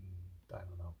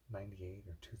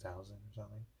 or 2000 or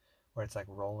something, where it's like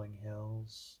rolling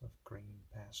hills of green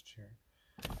pasture.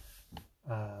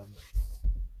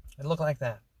 It looked like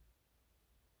that.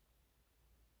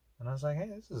 And I was like, hey,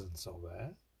 this isn't so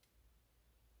bad.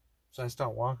 So I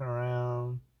start walking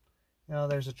around. You know,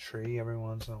 there's a tree every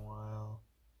once in a while.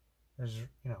 There's,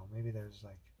 you know, maybe there's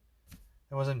like,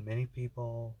 there wasn't many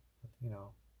people, you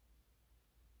know.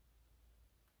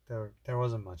 There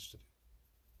wasn't much to do.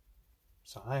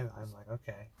 So I'm like,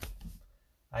 okay,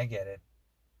 I get it.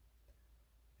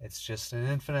 It's just an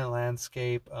infinite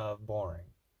landscape of boring.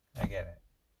 I get it.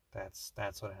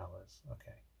 That's what hell is.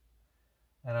 Okay.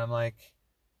 And I'm like,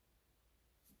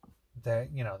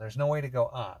 there's no way to go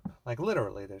up. Like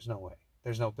literally, there's no way.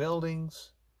 There's no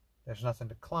buildings. There's nothing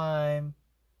to climb.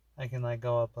 I can like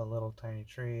go up a little tiny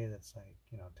tree that's like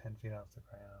 10 feet off the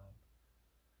ground.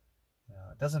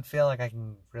 It doesn't feel like I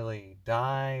can really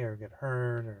die or get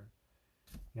hurt, or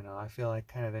I feel like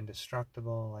kind of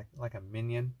indestructible, like a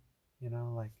minion,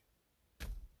 like.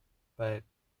 But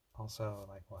also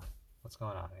like what's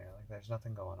going on here? Like there's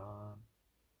nothing going on.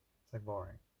 It's like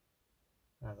boring.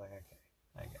 And I was like, okay,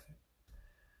 I get it.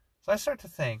 So I start to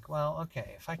think, well,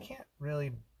 okay, if I can't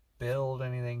really build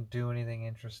anything, do anything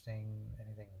interesting,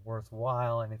 anything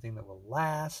worthwhile, anything that will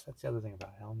last. That's the other thing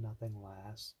about hell. Nothing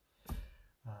lasts.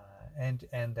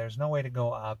 And there's no way to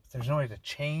go up. There's no way to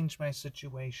change my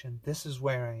situation. This is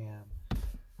where I am.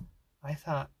 I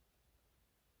thought,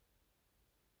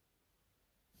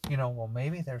 well,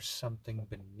 maybe there's something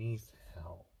beneath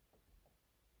hell.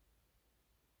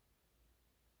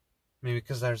 Maybe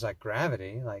because there's like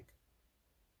gravity, like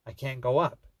I can't go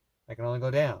up. I can only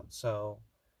go down. So,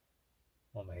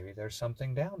 well, maybe there's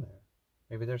something down there.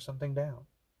 Maybe there's something down.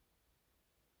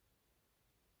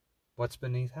 What's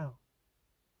beneath hell?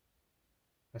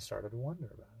 I started to wonder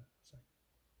about it.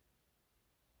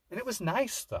 And it was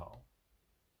nice, though.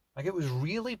 Like, it was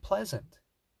really pleasant.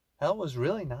 Hell was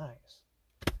really nice.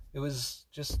 It was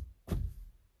just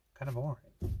kind of boring,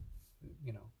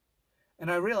 And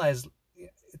I realized,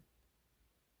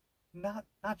 not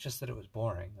just that it was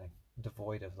boring, like,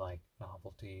 devoid of, like,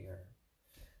 novelty, or...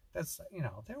 That's,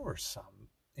 there were some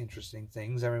interesting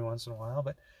things every once in a while,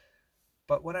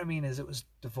 but what I mean is it was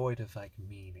devoid of, like,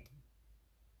 meaning.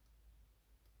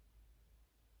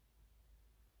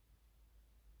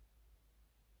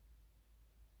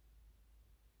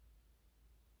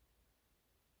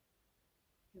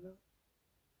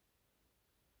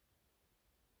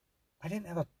 I didn't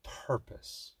have a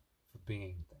purpose for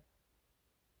being there.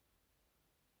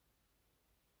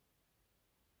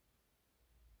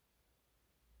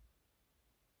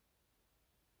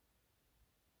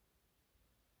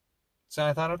 So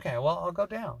I thought, okay, well, I'll go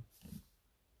down.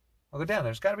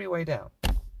 There's got to be a way down.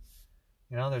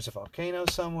 There's a volcano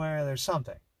somewhere. There's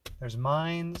something. There's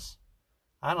mines.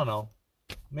 I don't know.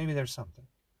 Maybe there's something.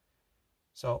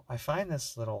 So I find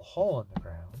this little hole in the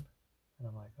ground, and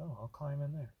I'm like, oh, I'll climb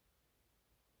in there.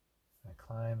 I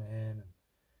climb in, and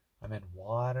I'm in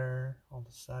water all of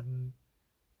a sudden,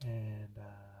 and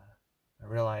I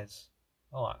realize,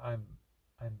 oh, I'm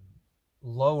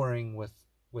lowering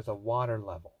with a water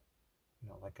level,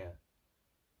 like I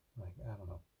don't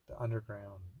know, the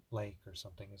underground lake or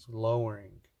something is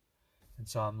lowering, and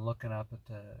so I'm looking up at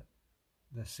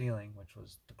the ceiling, which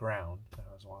was the ground that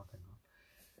I was walking on,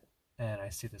 and I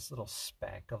see this little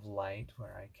speck of light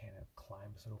where I kind of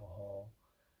climb through a hole,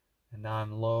 and now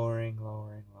I'm lowering,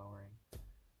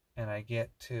 and I get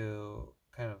to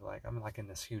kind of like, I'm like in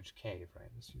this huge cave, right?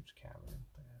 This huge cavern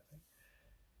thing, I think.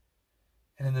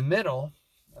 And in the middle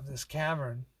of this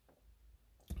cavern,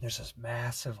 there's this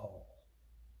massive hole.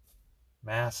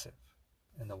 Massive.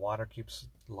 And the water keeps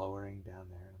lowering down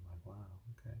there. And I'm like, wow,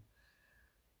 okay.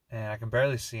 And I can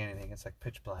barely see anything. It's like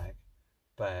pitch black.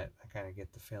 But I kind of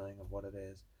get the feeling of what it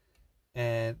is.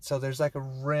 And so there's like a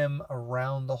rim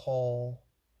around the hole.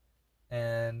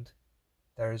 And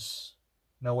there's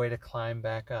no way to climb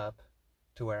back up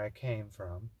to where I came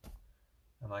from.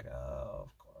 I'm like, oh,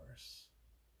 of course.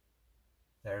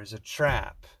 There's a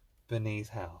trap beneath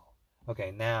hell.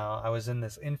 Okay, now I was in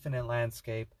this infinite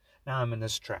landscape. Now I'm in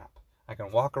this trap. I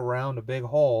can walk around a big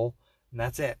hole, and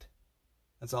that's it.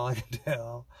 That's all I can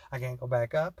do. I can't go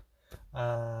back up.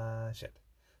 Shit.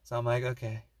 So I'm like,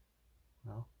 okay.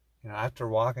 Well, after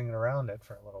walking around it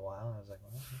for a little while, I was like,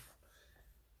 well,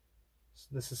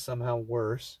 this is somehow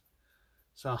worse.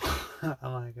 So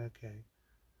I'm like, okay.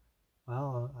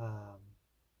 Well,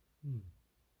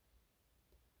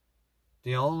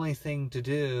 the only thing to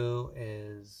do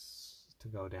is to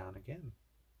go down again.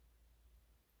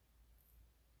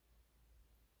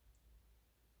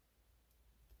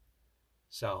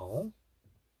 So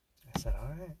I said, all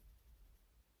right.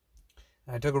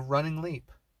 And I took a running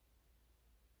leap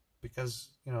because,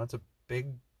 it's a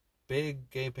big, big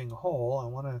gaping hole.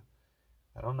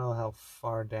 I don't know how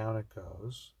far down it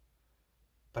goes,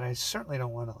 but I certainly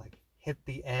don't want to like hit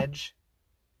the edge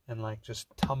and like just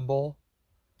tumble,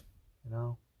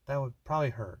 that would probably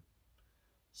hurt.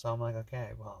 So I'm like,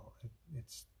 okay, well,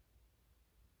 it's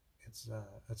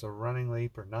a running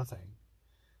leap or nothing.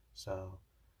 So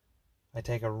I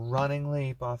take a running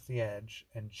leap off the edge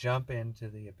and jump into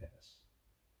the abyss.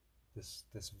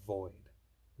 This void,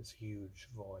 this huge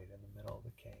void in the middle of the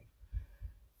cave.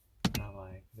 And I'm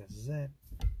like, this is it.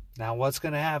 Now what's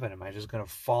going to happen? Am I just going to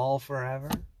fall forever?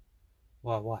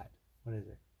 Well, what? What is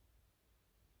it?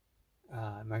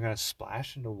 Am I going to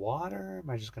splash into water? Am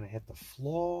I just going to hit the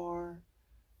floor?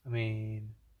 I mean,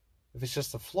 if it's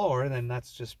just the floor, then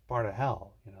that's just part of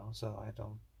hell, you know? So I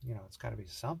don't, you know, it's got to be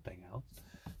something else.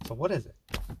 So what is it?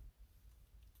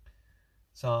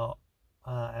 So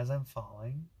as I'm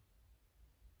falling,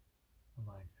 I'm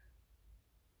like,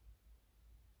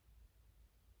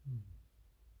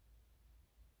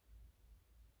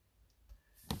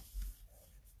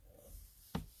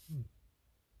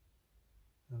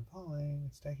 I'm falling,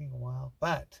 it's taking a while,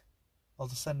 but all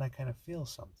of a sudden I kind of feel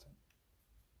something.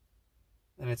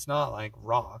 And it's not like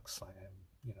rocks, like I'm,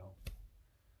 you know,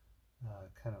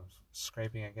 kind of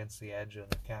scraping against the edge of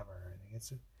the cavern or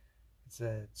anything. It's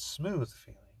a smooth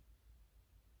feeling.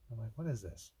 I'm like, what is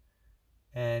this?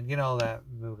 And you know that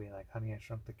movie like Honey, I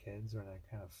Shrunk the Kids, where they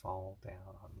kind of fall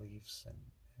down on leaves and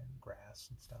grass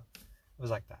and stuff? It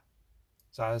was like that.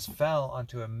 So I fell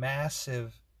onto a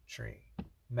massive tree.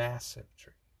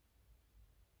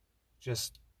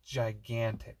 Just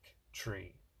gigantic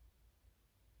tree.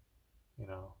 You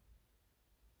know,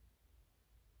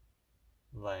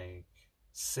 like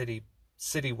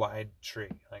citywide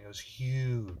tree. Like it was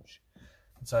huge.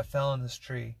 And so I fell in this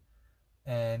tree,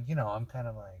 and you know, I'm kind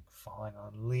of like falling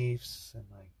on leaves and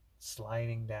like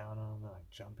sliding down on them, and like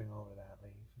jumping over that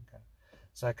leaf, and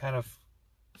so I kind of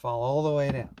fall all the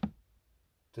way down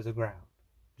to the ground,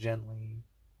 gently,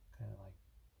 kind of like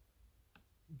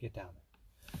get down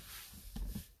there.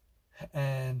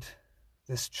 And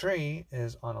this tree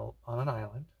is on an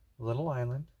island, a little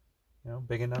island, you know,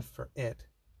 big enough for it.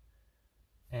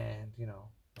 And you know,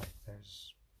 like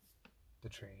there's the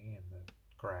tree and the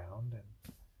ground,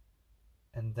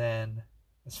 and then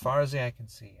as far as the eye can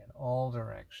see, in all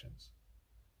directions,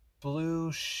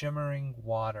 blue shimmering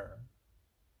water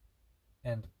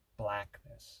and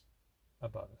blackness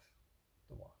above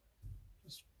the water.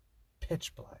 Just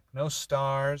pitch black. No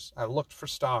stars. I looked for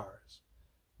stars.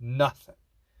 Nothing.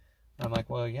 And I'm like,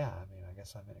 well, yeah, I mean, I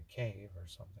guess I'm in a cave or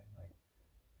something. Like,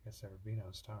 I guess there would be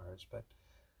no stars, but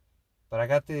I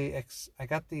got the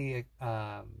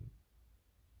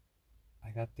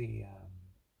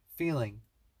feeling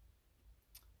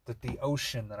that the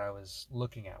ocean that I was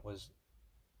looking at was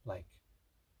like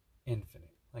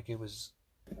infinite. Like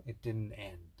it didn't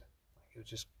end. Like it was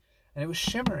just, and it was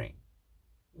shimmering.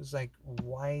 It was like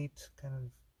white, kind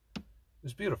of. It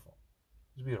was beautiful.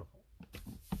 It was beautiful.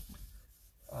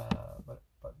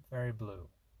 But very blue,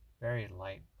 very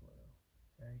light blue,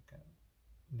 very kind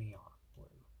of neon blue.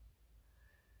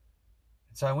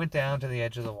 And so I went down to the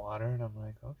edge of the water, and I'm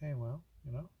like, okay, well,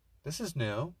 you know, this is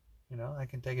new. You know, I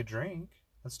can take a drink.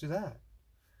 Let's do that.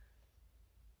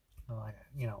 I'm like,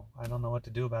 you know, I don't know what to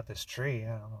do about this tree.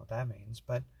 I don't know what that means,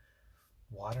 but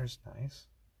water's nice,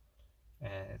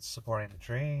 and it's supporting the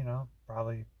tree. You know,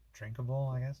 probably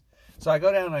drinkable, I guess. So I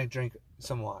go down and I drink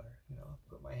some water. You know,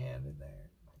 put my hand in there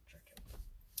and I drink it.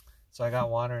 So I got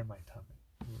water in my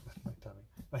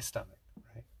my stomach,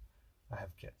 right? I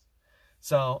have kids.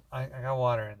 So I got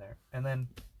water in there. And then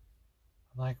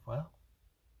I'm like, well,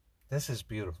 this is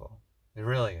beautiful. It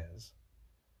really is.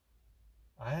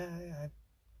 I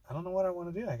don't know what I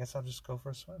want to do. I guess I'll just go for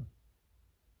a swim.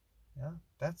 Yeah,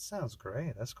 that sounds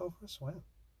great. Let's go for a swim.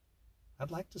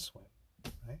 I'd like to swim,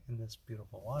 right, in this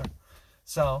beautiful water.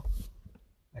 So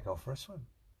I go for a swim.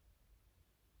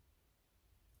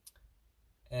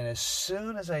 And as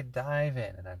soon as I dive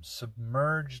in and I'm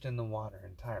submerged in the water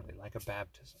entirely, like a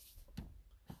baptism,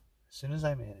 as soon as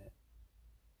I'm in it,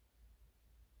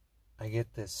 I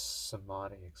get this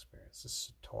samadhi experience,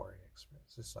 this satori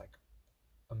experience, this like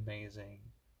amazing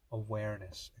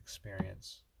awareness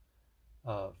experience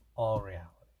of all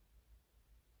reality.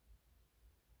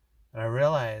 And I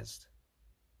realized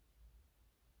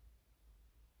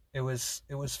it was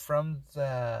from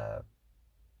the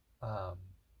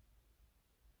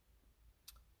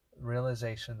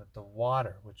realization that the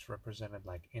water, which represented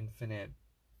like infinite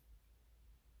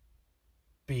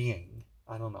being,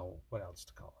 I don't know what else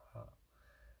to call it, I don't know.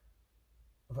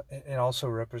 But it also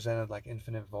represented like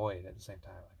infinite void at the same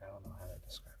time. Like, I don't know how to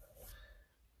describe it.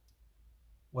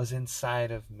 Was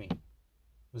inside of me.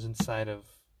 Was inside of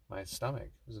my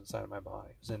stomach. Was inside of my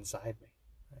body. Was inside me.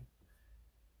 Right?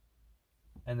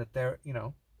 And that there, you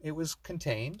know, it was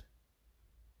contained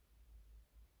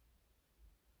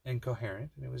and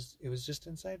coherent, and it was just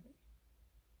inside me.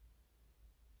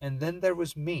 And then there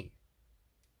was me,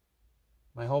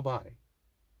 my whole body.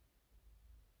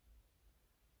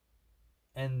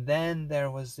 And then there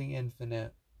was the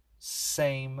infinite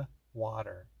same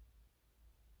water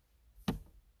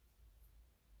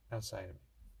outside of me.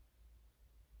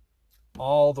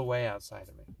 All the way outside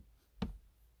of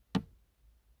me.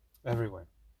 Everywhere.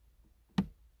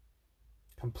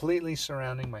 Completely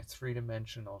surrounding my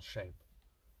three-dimensional shape.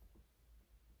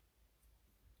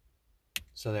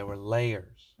 So there were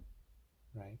layers,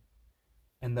 right?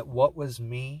 And that what was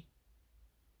me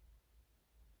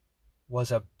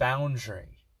was a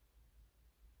boundary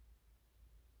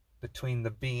between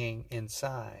the being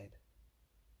inside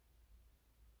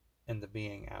and the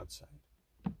being outside.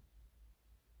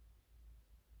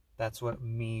 That's what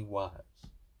me was.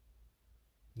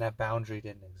 That boundary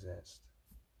didn't exist.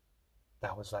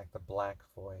 That was like the black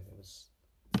void. It's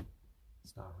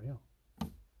not real.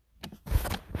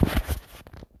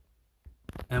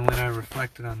 And when I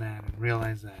reflected on that and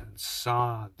realized that and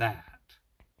saw that,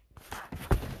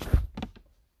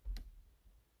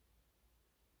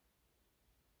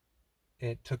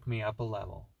 it took me up a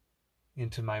level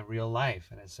into my real life.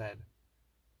 And it said, do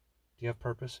you have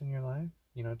purpose in your life?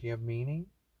 Do you have meaning?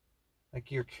 Like,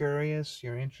 you're curious,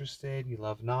 you're interested, you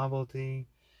love novelty,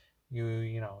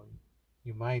 you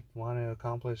might want to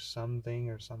accomplish something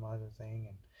or some other thing,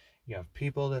 and you have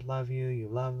people that love you, you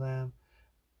love them.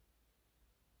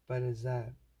 But is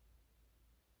that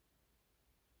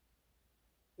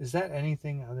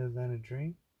anything other than a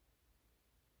dream?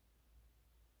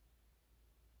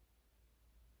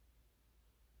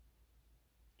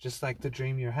 Just like the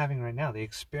dream you're having right now, the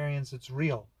experience that's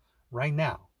real right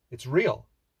now. It's real.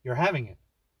 You're having it.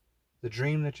 The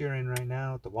dream that you're in right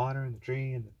now, the water and the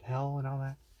tree and the hell and all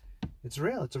that, it's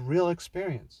real. It's a real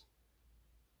experience.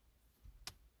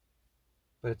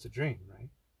 But it's a dream, right?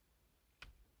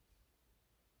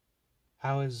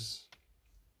 How is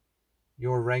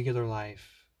your regular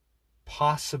life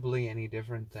possibly any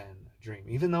different than a dream,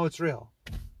 even though it's real?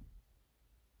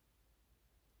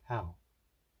 How?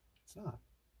 It's not.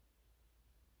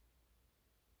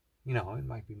 It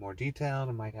might be more detailed.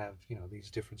 It might have, these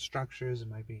different structures. It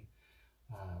might be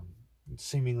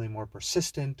seemingly more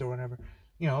persistent or whatever.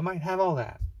 It might have all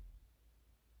that.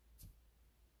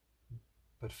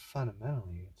 But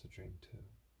fundamentally, it's a dream too.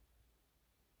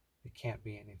 It can't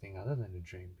be anything other than a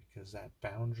dream, because that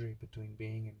boundary between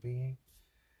being and being,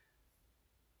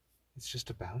 it's just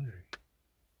a boundary.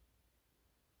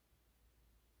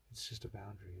 It's just a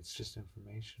boundary. It's just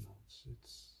informational.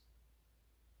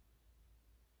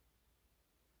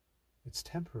 It's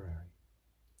temporary.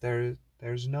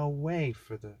 There's no way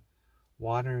for the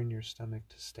water in your stomach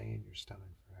to stay in your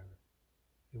stomach forever.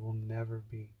 It will never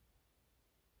be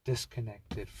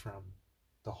disconnected from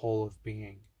the whole of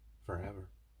being forever.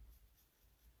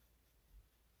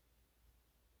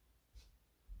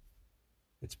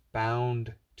 It's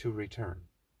bound to return.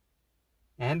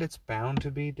 And it's bound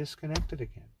to be disconnected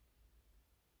again.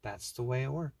 That's the way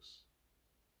it works.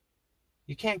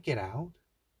 You can't get out.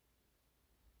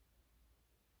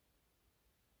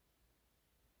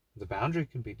 The boundary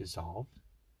can be dissolved.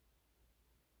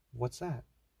 What's that?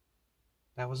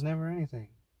 That was never anything.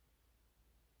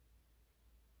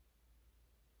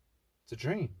 It's a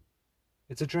dream.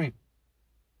 It's a dream.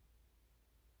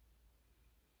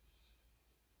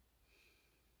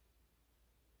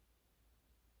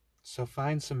 So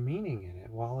find some meaning in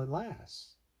it while it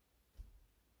lasts.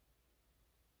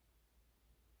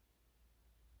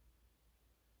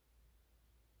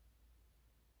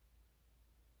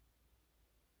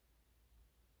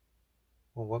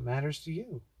 Well, what matters to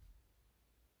you?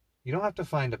 You don't have to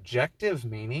find objective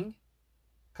meaning.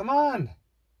 Come on,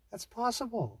 that's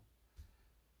possible.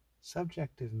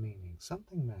 Subjective meaning,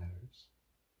 something matters.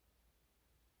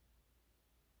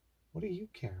 What do you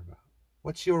care about?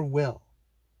 What's your will?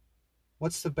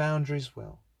 What's the boundary's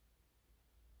will?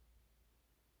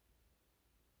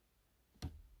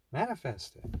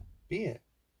 Manifest it. Be it.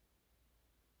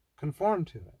 Conform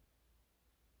to it.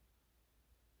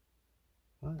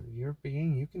 Well, you're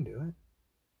being, you can do it.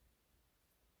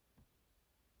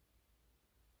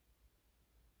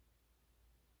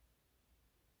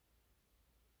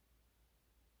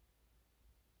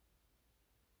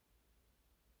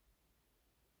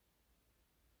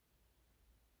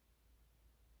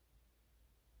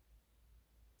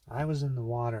 I was in the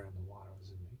water and the water was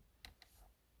in me.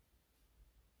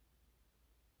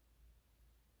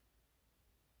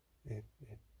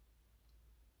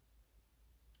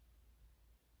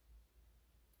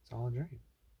 It's all a dream.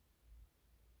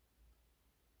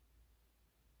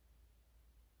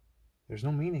 There's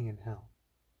no meaning in hell.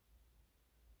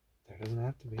 There doesn't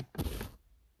have to be.